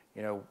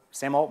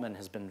 Sam Altman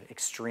has been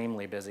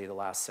extremely busy the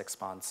last 6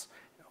 months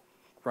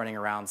running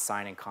around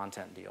signing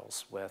content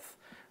deals with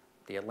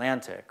The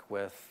Atlantic,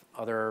 with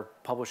other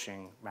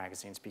publishing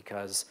magazines,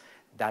 because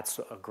that's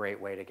a great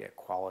way to get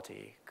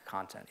quality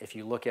content. If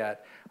you look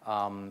at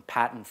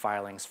patent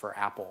filings for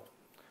Apple,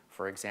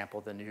 for example,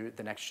 the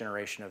next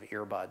generation of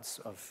earbuds,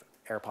 of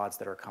AirPods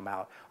that are come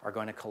out, are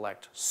going to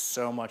collect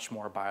so much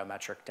more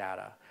biometric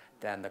data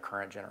than the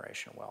current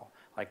generation will.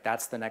 Like,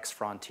 that's the next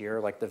frontier,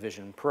 like the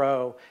Vision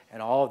Pro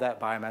and all of that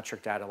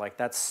biometric data, like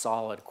that's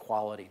solid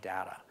quality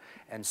data.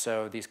 And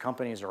so these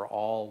companies are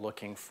all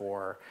looking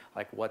for,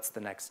 like, what's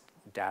the next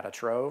data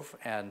trove?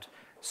 And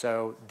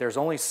so there's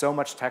only so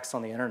much text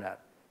on the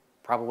internet,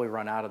 probably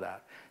run out of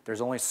that.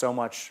 There's only so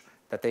much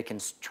that they can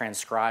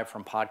transcribe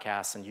from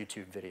podcasts and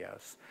YouTube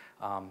videos,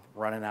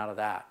 running out of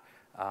that.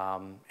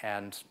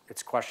 And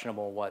it's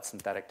questionable what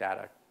synthetic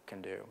data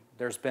can do.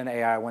 There's been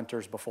AI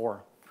winters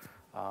before.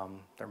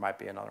 There might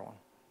be another one.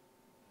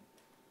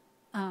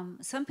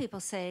 Some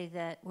people say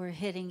that we're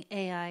hitting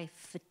AI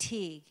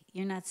fatigue.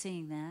 You're not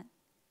seeing that?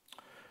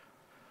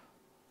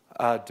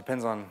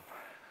 Depends on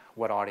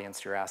what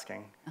audience you're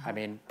asking. I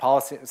mean,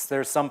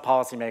 there's some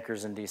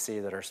policymakers in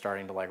DC that are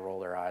starting to like roll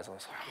their eyes.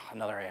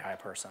 Another AI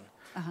person.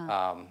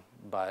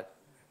 But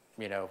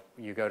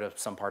you go to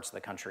some parts of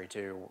the country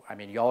too. I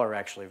mean, y'all are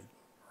actually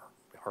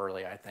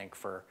early, I think,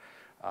 for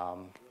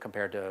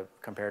compared to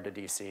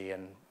DC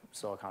and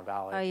Silicon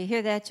Valley. Oh, you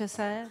hear that,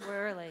 Josiah?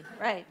 We're early,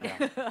 right?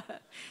 Yeah.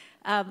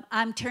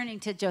 I'm turning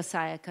to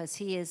Josiah because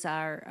he is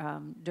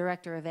our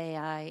director of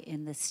AI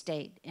in the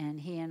state,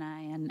 and he and I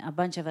and a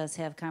bunch of us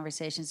have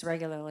conversations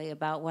regularly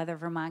about whether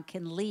Vermont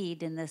can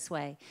lead in this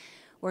way.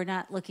 We're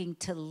not looking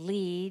to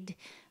lead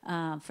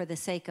for the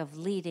sake of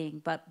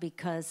leading, but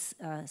because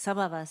some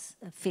of us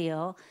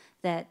feel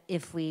that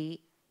if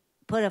we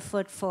put a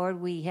foot forward,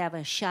 we have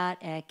a shot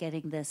at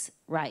getting this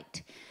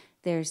right.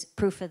 There's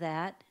proof of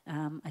that.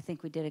 I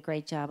think we did a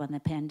great job on the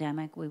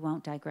pandemic. We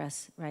won't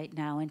digress right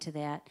now into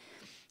that.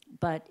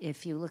 But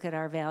if you look at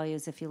our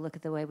values, if you look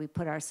at the way we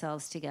put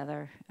ourselves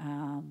together,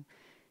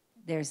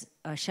 there's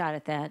a shot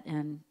at that.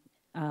 And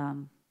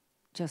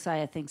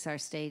Josiah thinks our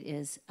state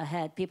is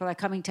ahead. People are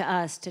coming to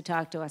us to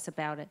talk to us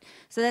about it.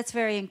 So that's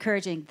very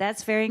encouraging.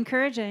 That's very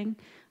encouraging.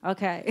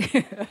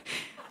 Okay.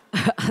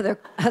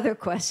 Other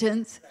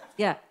questions?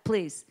 Yeah,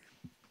 please.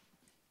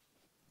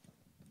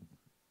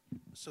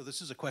 So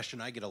this is a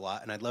question I get a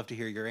lot, and I'd love to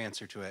hear your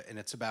answer to it. And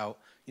it's about,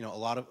 a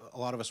lot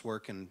of us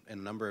work in a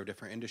number of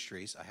different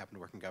industries. I happen to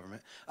work in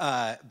government.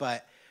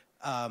 But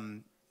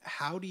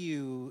how do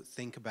you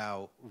think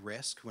about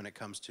risk when it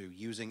comes to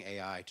using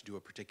AI to do a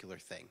particular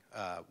thing?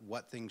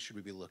 What things should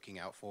we be looking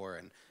out for,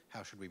 and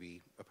how should we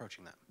be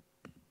approaching that?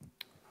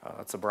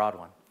 That's a broad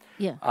one.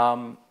 Yeah.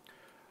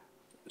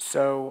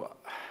 So,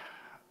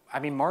 I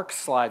mean, Mark's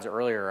slides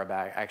earlier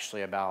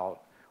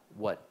about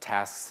what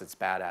tasks it's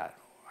bad at.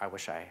 I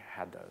wish I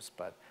had those,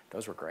 but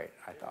those were great,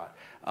 I thought.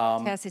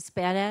 Tasks it's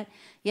bad at?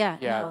 Yeah.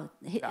 Yeah.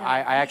 No,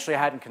 I actually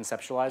hadn't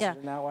conceptualized it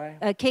in that way.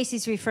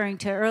 Casey's referring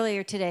to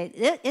earlier today.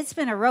 It's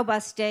been a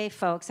robust day,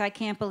 folks. I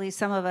can't believe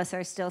some of us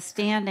are still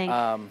standing.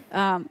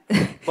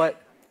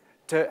 But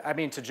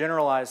to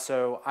generalize,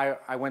 so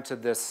I went to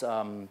this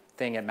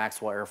thing at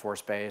Maxwell Air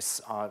Force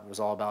Base. It was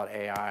all about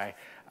AI,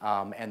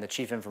 and the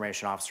chief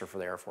information officer for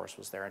the Air Force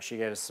was there, and she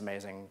gave us this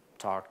amazing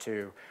talk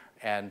too.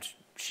 And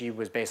she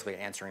was basically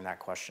answering that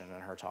question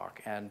in her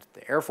talk. And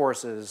the Air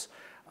Force's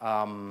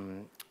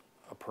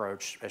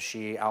approach, as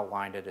she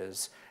outlined it,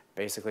 is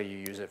basically you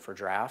use it for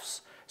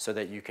drafts so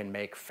that you can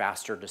make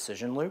faster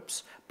decision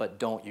loops, but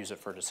don't use it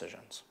for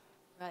decisions.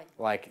 Right.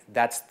 Like,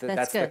 that's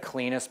the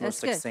cleanest, most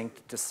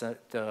succinct,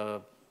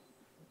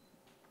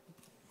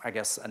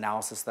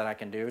 analysis that I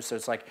can do. So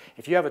it's like,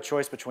 if you have a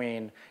choice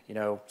between,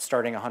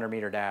 starting a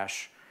 100-meter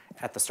dash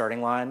at the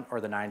starting line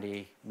or the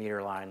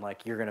 90-meter line,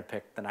 like, you're going to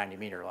pick the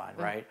 90-meter line,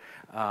 right?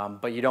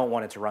 But you don't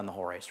want it to run the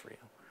whole race for you.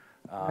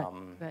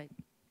 Right.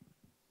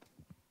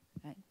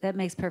 That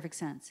makes perfect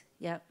sense.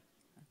 Yep.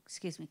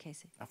 Excuse me,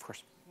 Casey. Of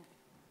course.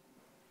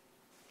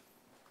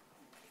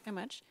 So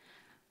much.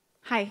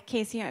 Hi,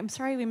 Casey. I'm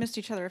sorry we missed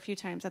each other a few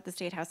times at the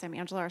State House. I'm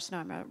Angela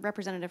Arsenault. I'm a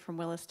representative from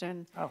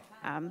Williston. Oh.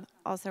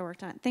 Also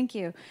worked on it. Thank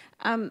you.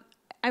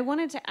 I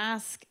wanted to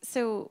ask,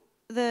 so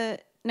the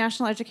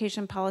National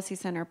Education Policy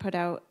Center put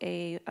out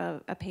a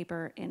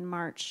paper in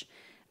March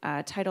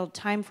titled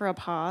 "Time for a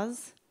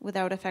Pause: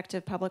 Without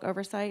Effective Public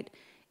Oversight,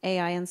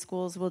 AI in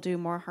Schools Will Do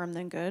More Harm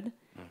Than Good."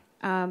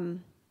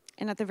 And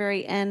at the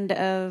very end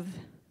of,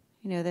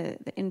 the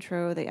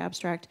intro, the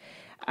abstract,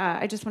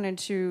 I just wanted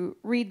to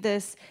read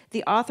this.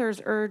 The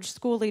authors urge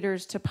school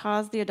leaders to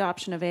pause the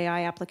adoption of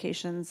AI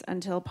applications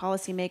until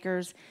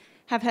policymakers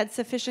have had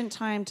sufficient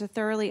time to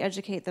thoroughly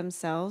educate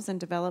themselves and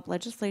develop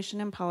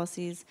legislation and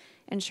policies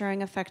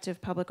ensuring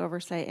effective public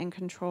oversight and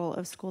control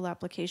of school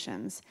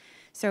applications.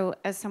 So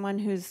as someone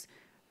who's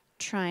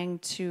trying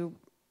to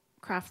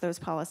craft those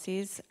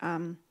policies,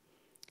 I'm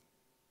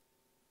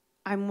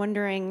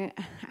wondering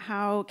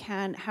how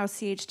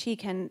CHT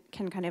can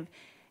kind of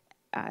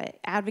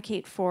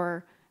advocate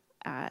for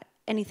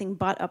anything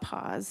but a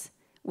pause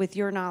with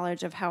your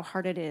knowledge of how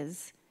hard it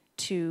is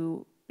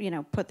to,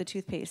 put the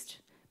toothpaste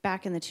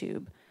back in the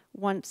tube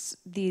once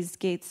these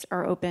gates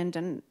are opened,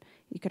 and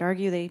you could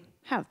argue they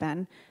have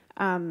been.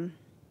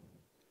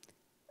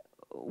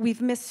 We've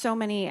missed so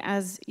many,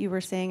 as you were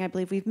saying, I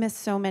believe we've missed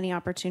so many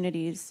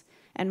opportunities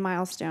and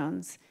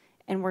milestones,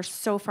 and we're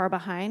so far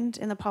behind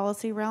in the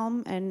policy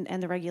realm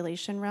and the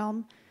regulation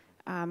realm.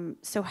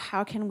 So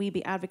how can we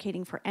be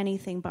advocating for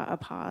anything but a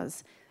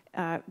pause?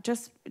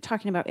 Just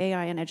talking about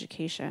AI and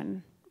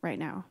education right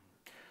now.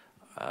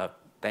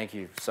 Thank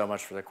you so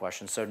much for the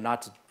question. So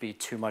not to be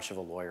too much of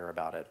a lawyer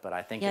about it, but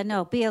I think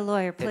be a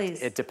lawyer,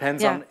 please. It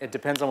depends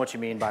on what you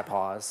mean by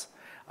pause,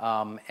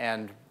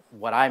 and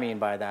what I mean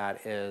by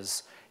that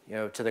is,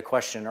 to the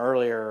question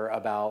earlier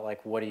about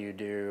like what do you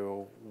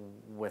do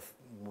with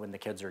when the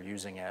kids are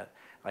using it?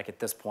 Like at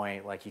this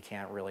point, like you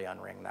can't really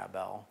unring that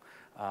bell.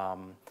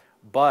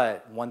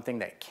 But one thing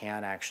that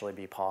can actually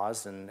be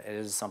paused, and it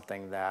is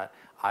something that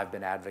I've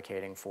been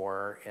advocating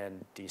for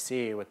in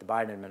DC with the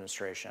Biden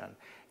administration,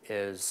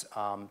 is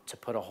to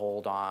put a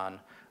hold on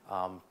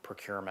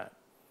procurement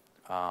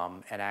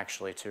and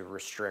actually to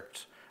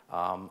restrict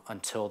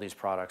until these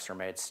products are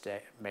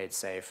made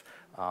safe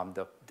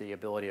the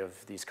ability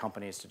of these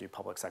companies to do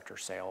public sector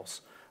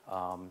sales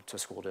to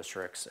school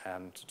districts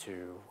and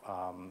to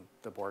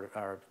the Department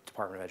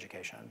of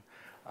Education,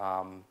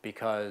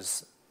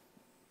 because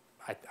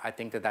I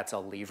think that that's a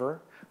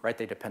lever, right?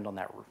 They depend on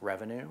that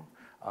revenue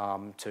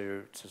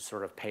to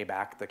sort of pay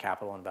back the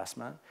capital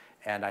investment,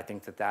 and I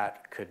think that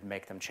that could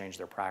make them change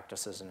their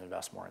practices and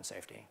invest more in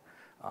safety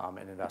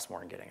and invest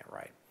more in getting it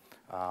right.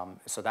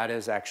 So that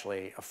is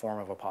actually a form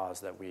of a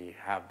pause that we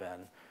have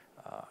been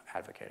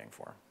advocating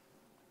for,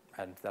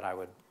 and that I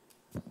would,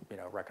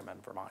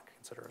 recommend Vermont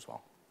consider as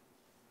well.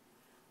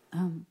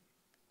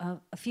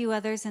 A few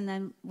others, and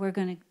then we're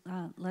going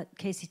to let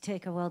Casey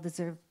take a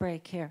well-deserved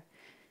break here.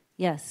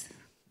 Yes.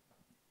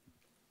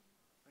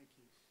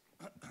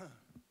 Thank you.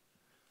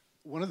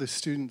 One of the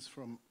students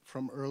from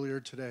earlier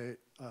today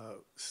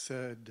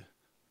said,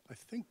 I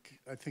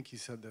think he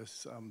said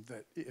this,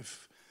 that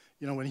if,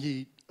 when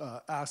he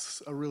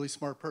asks a really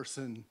smart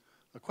person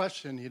a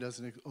question, he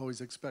doesn't always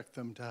expect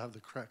them to have the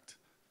correct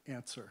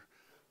answer.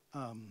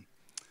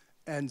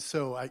 And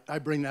so I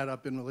bring that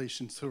up in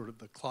relation to sort of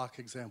the clock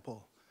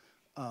example.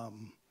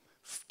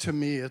 To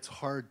me, it's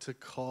hard to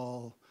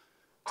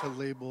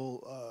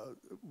label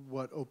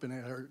what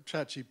OpenAI or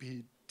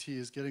ChatGPT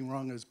is getting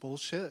wrong as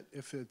bullshit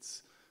if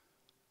it's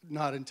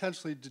not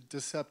intentionally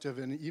deceptive,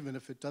 and even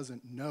if it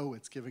doesn't know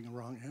it's giving a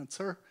wrong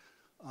answer.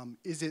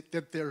 Is it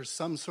that there's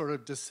some sort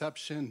of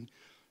deception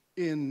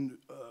in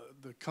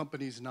the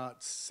companies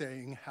not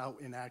saying how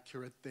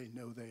inaccurate they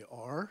know they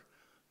are?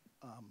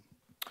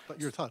 But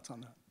your thoughts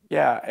on that?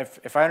 Yeah,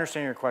 if I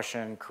understand your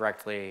question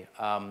correctly,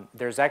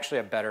 there's actually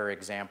a better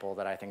example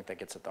that I think that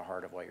gets at the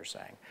heart of what you're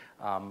saying.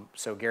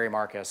 So Gary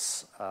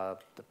Marcus, the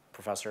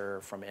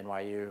professor from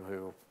NYU,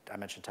 who I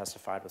mentioned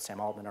testified with Sam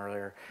Altman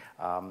earlier,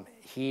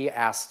 he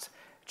asked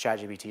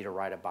ChatGPT to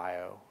write a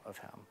bio of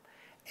him.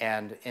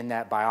 And in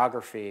that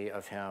biography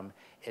of him,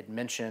 it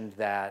mentioned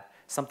that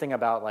something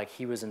about like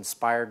he was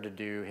inspired to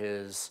do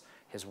his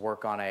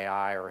work on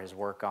AI or his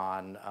work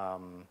on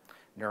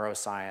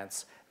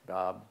neuroscience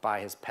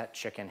by his pet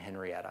chicken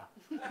Henrietta,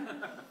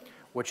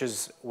 which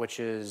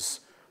has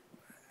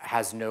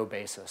no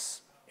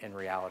basis in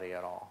reality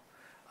at all.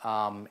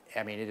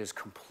 I mean, it is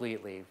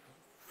completely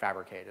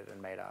fabricated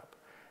and made up.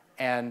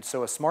 And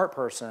so a smart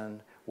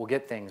person will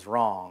get things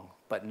wrong,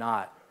 but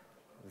not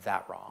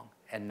that wrong,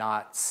 and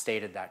not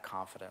stated that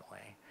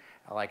confidently.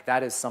 Like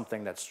that is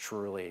something that's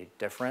truly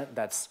different.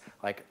 That's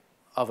like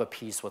of a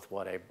piece with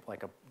what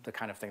the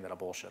kind of thing that a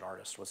bullshit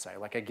artist would say.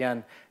 Like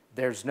again,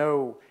 there's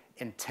no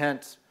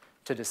intent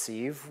to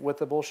deceive with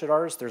the bullshit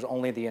artist. There's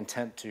only the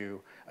intent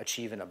to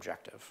achieve an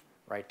objective,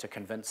 right? To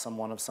convince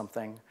someone of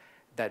something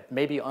that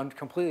may be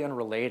completely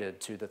unrelated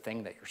to the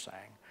thing that you're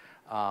saying,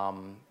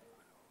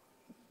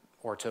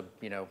 or to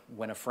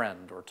win a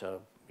friend, or to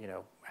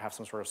have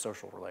some sort of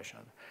social relation.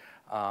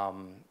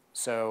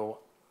 So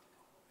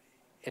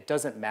it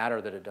doesn't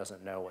matter that it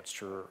doesn't know what's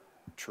true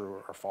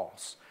or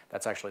false.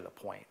 That's actually the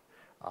point.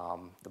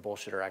 The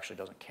bullshitter actually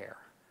doesn't care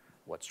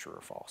what's true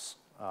or false.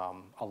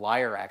 A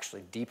liar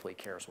actually deeply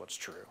cares what's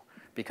true,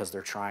 because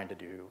they're trying to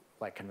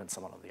convince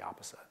someone of the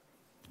opposite.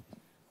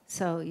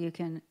 So you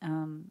can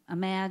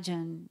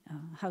imagine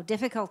how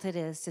difficult it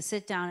is to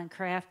sit down and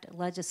craft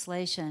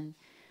legislation.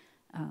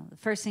 The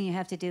first thing you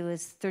have to do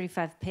is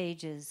 35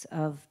 pages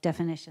of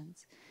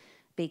definitions,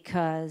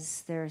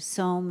 because there are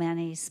so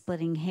many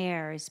splitting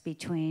hairs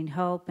between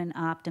hope and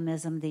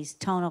optimism, these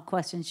tonal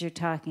questions you're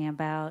talking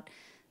about,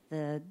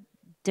 the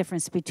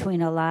difference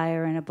between a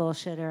liar and a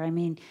bullshitter. I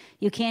mean,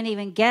 you can't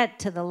even get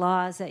to the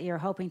laws that you're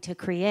hoping to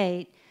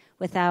create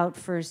without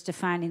first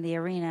defining the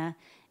arena,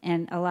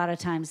 and a lot of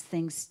times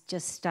things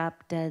just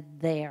stop dead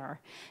there.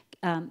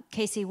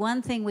 Casey,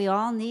 one thing we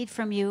all need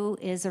from you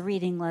is a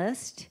reading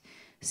list.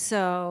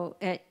 So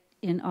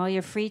in all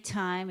your free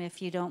time,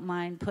 if you don't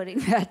mind putting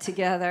that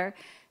together,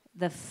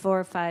 the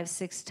 4, 5,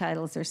 6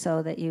 titles or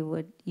so that you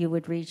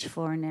would reach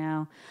for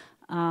now.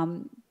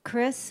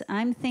 Chris,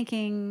 I'm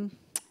thinking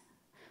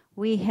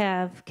we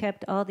have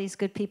kept all these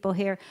good people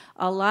here.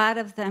 A lot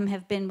of them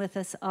have been with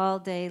us all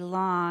day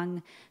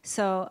long.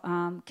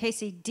 So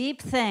Casey,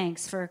 deep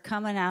thanks for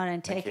coming out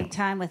and taking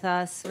time with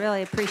us.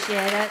 Really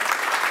appreciate it.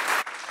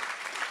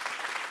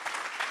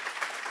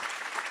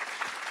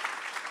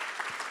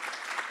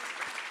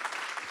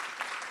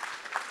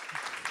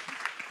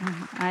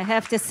 I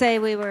have to say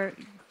we were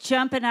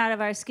jumping out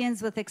of our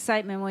skins with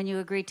excitement when you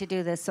agreed to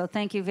do this, so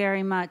thank you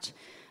very much.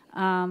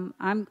 I'm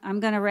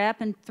going to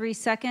wrap in 3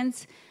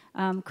 seconds.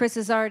 Chris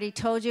has already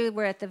told you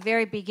we're at the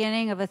very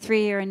beginning of a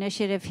 3-year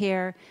initiative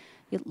here.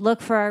 You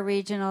look for our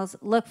regionals,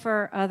 look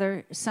for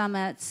other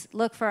summits,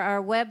 look for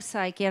our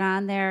website, get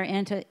on there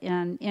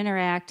and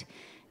interact.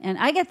 And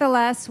I get the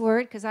last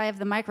word because I have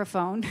the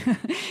microphone.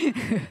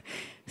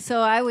 So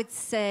I would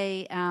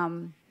say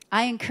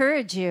I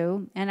encourage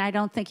you, and I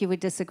don't think you would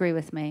disagree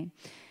with me,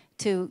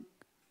 to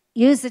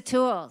use the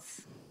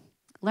tools,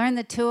 learn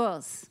the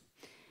tools.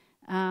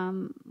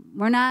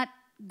 We're not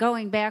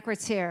going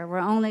backwards here. We're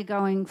only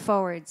going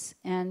forwards.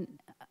 And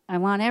I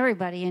want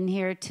everybody in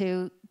here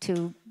to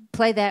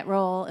play that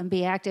role and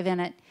be active in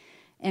it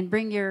and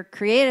bring your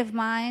creative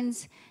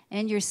minds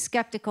and your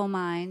skeptical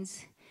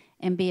minds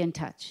and be in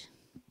touch.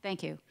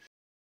 Thank you.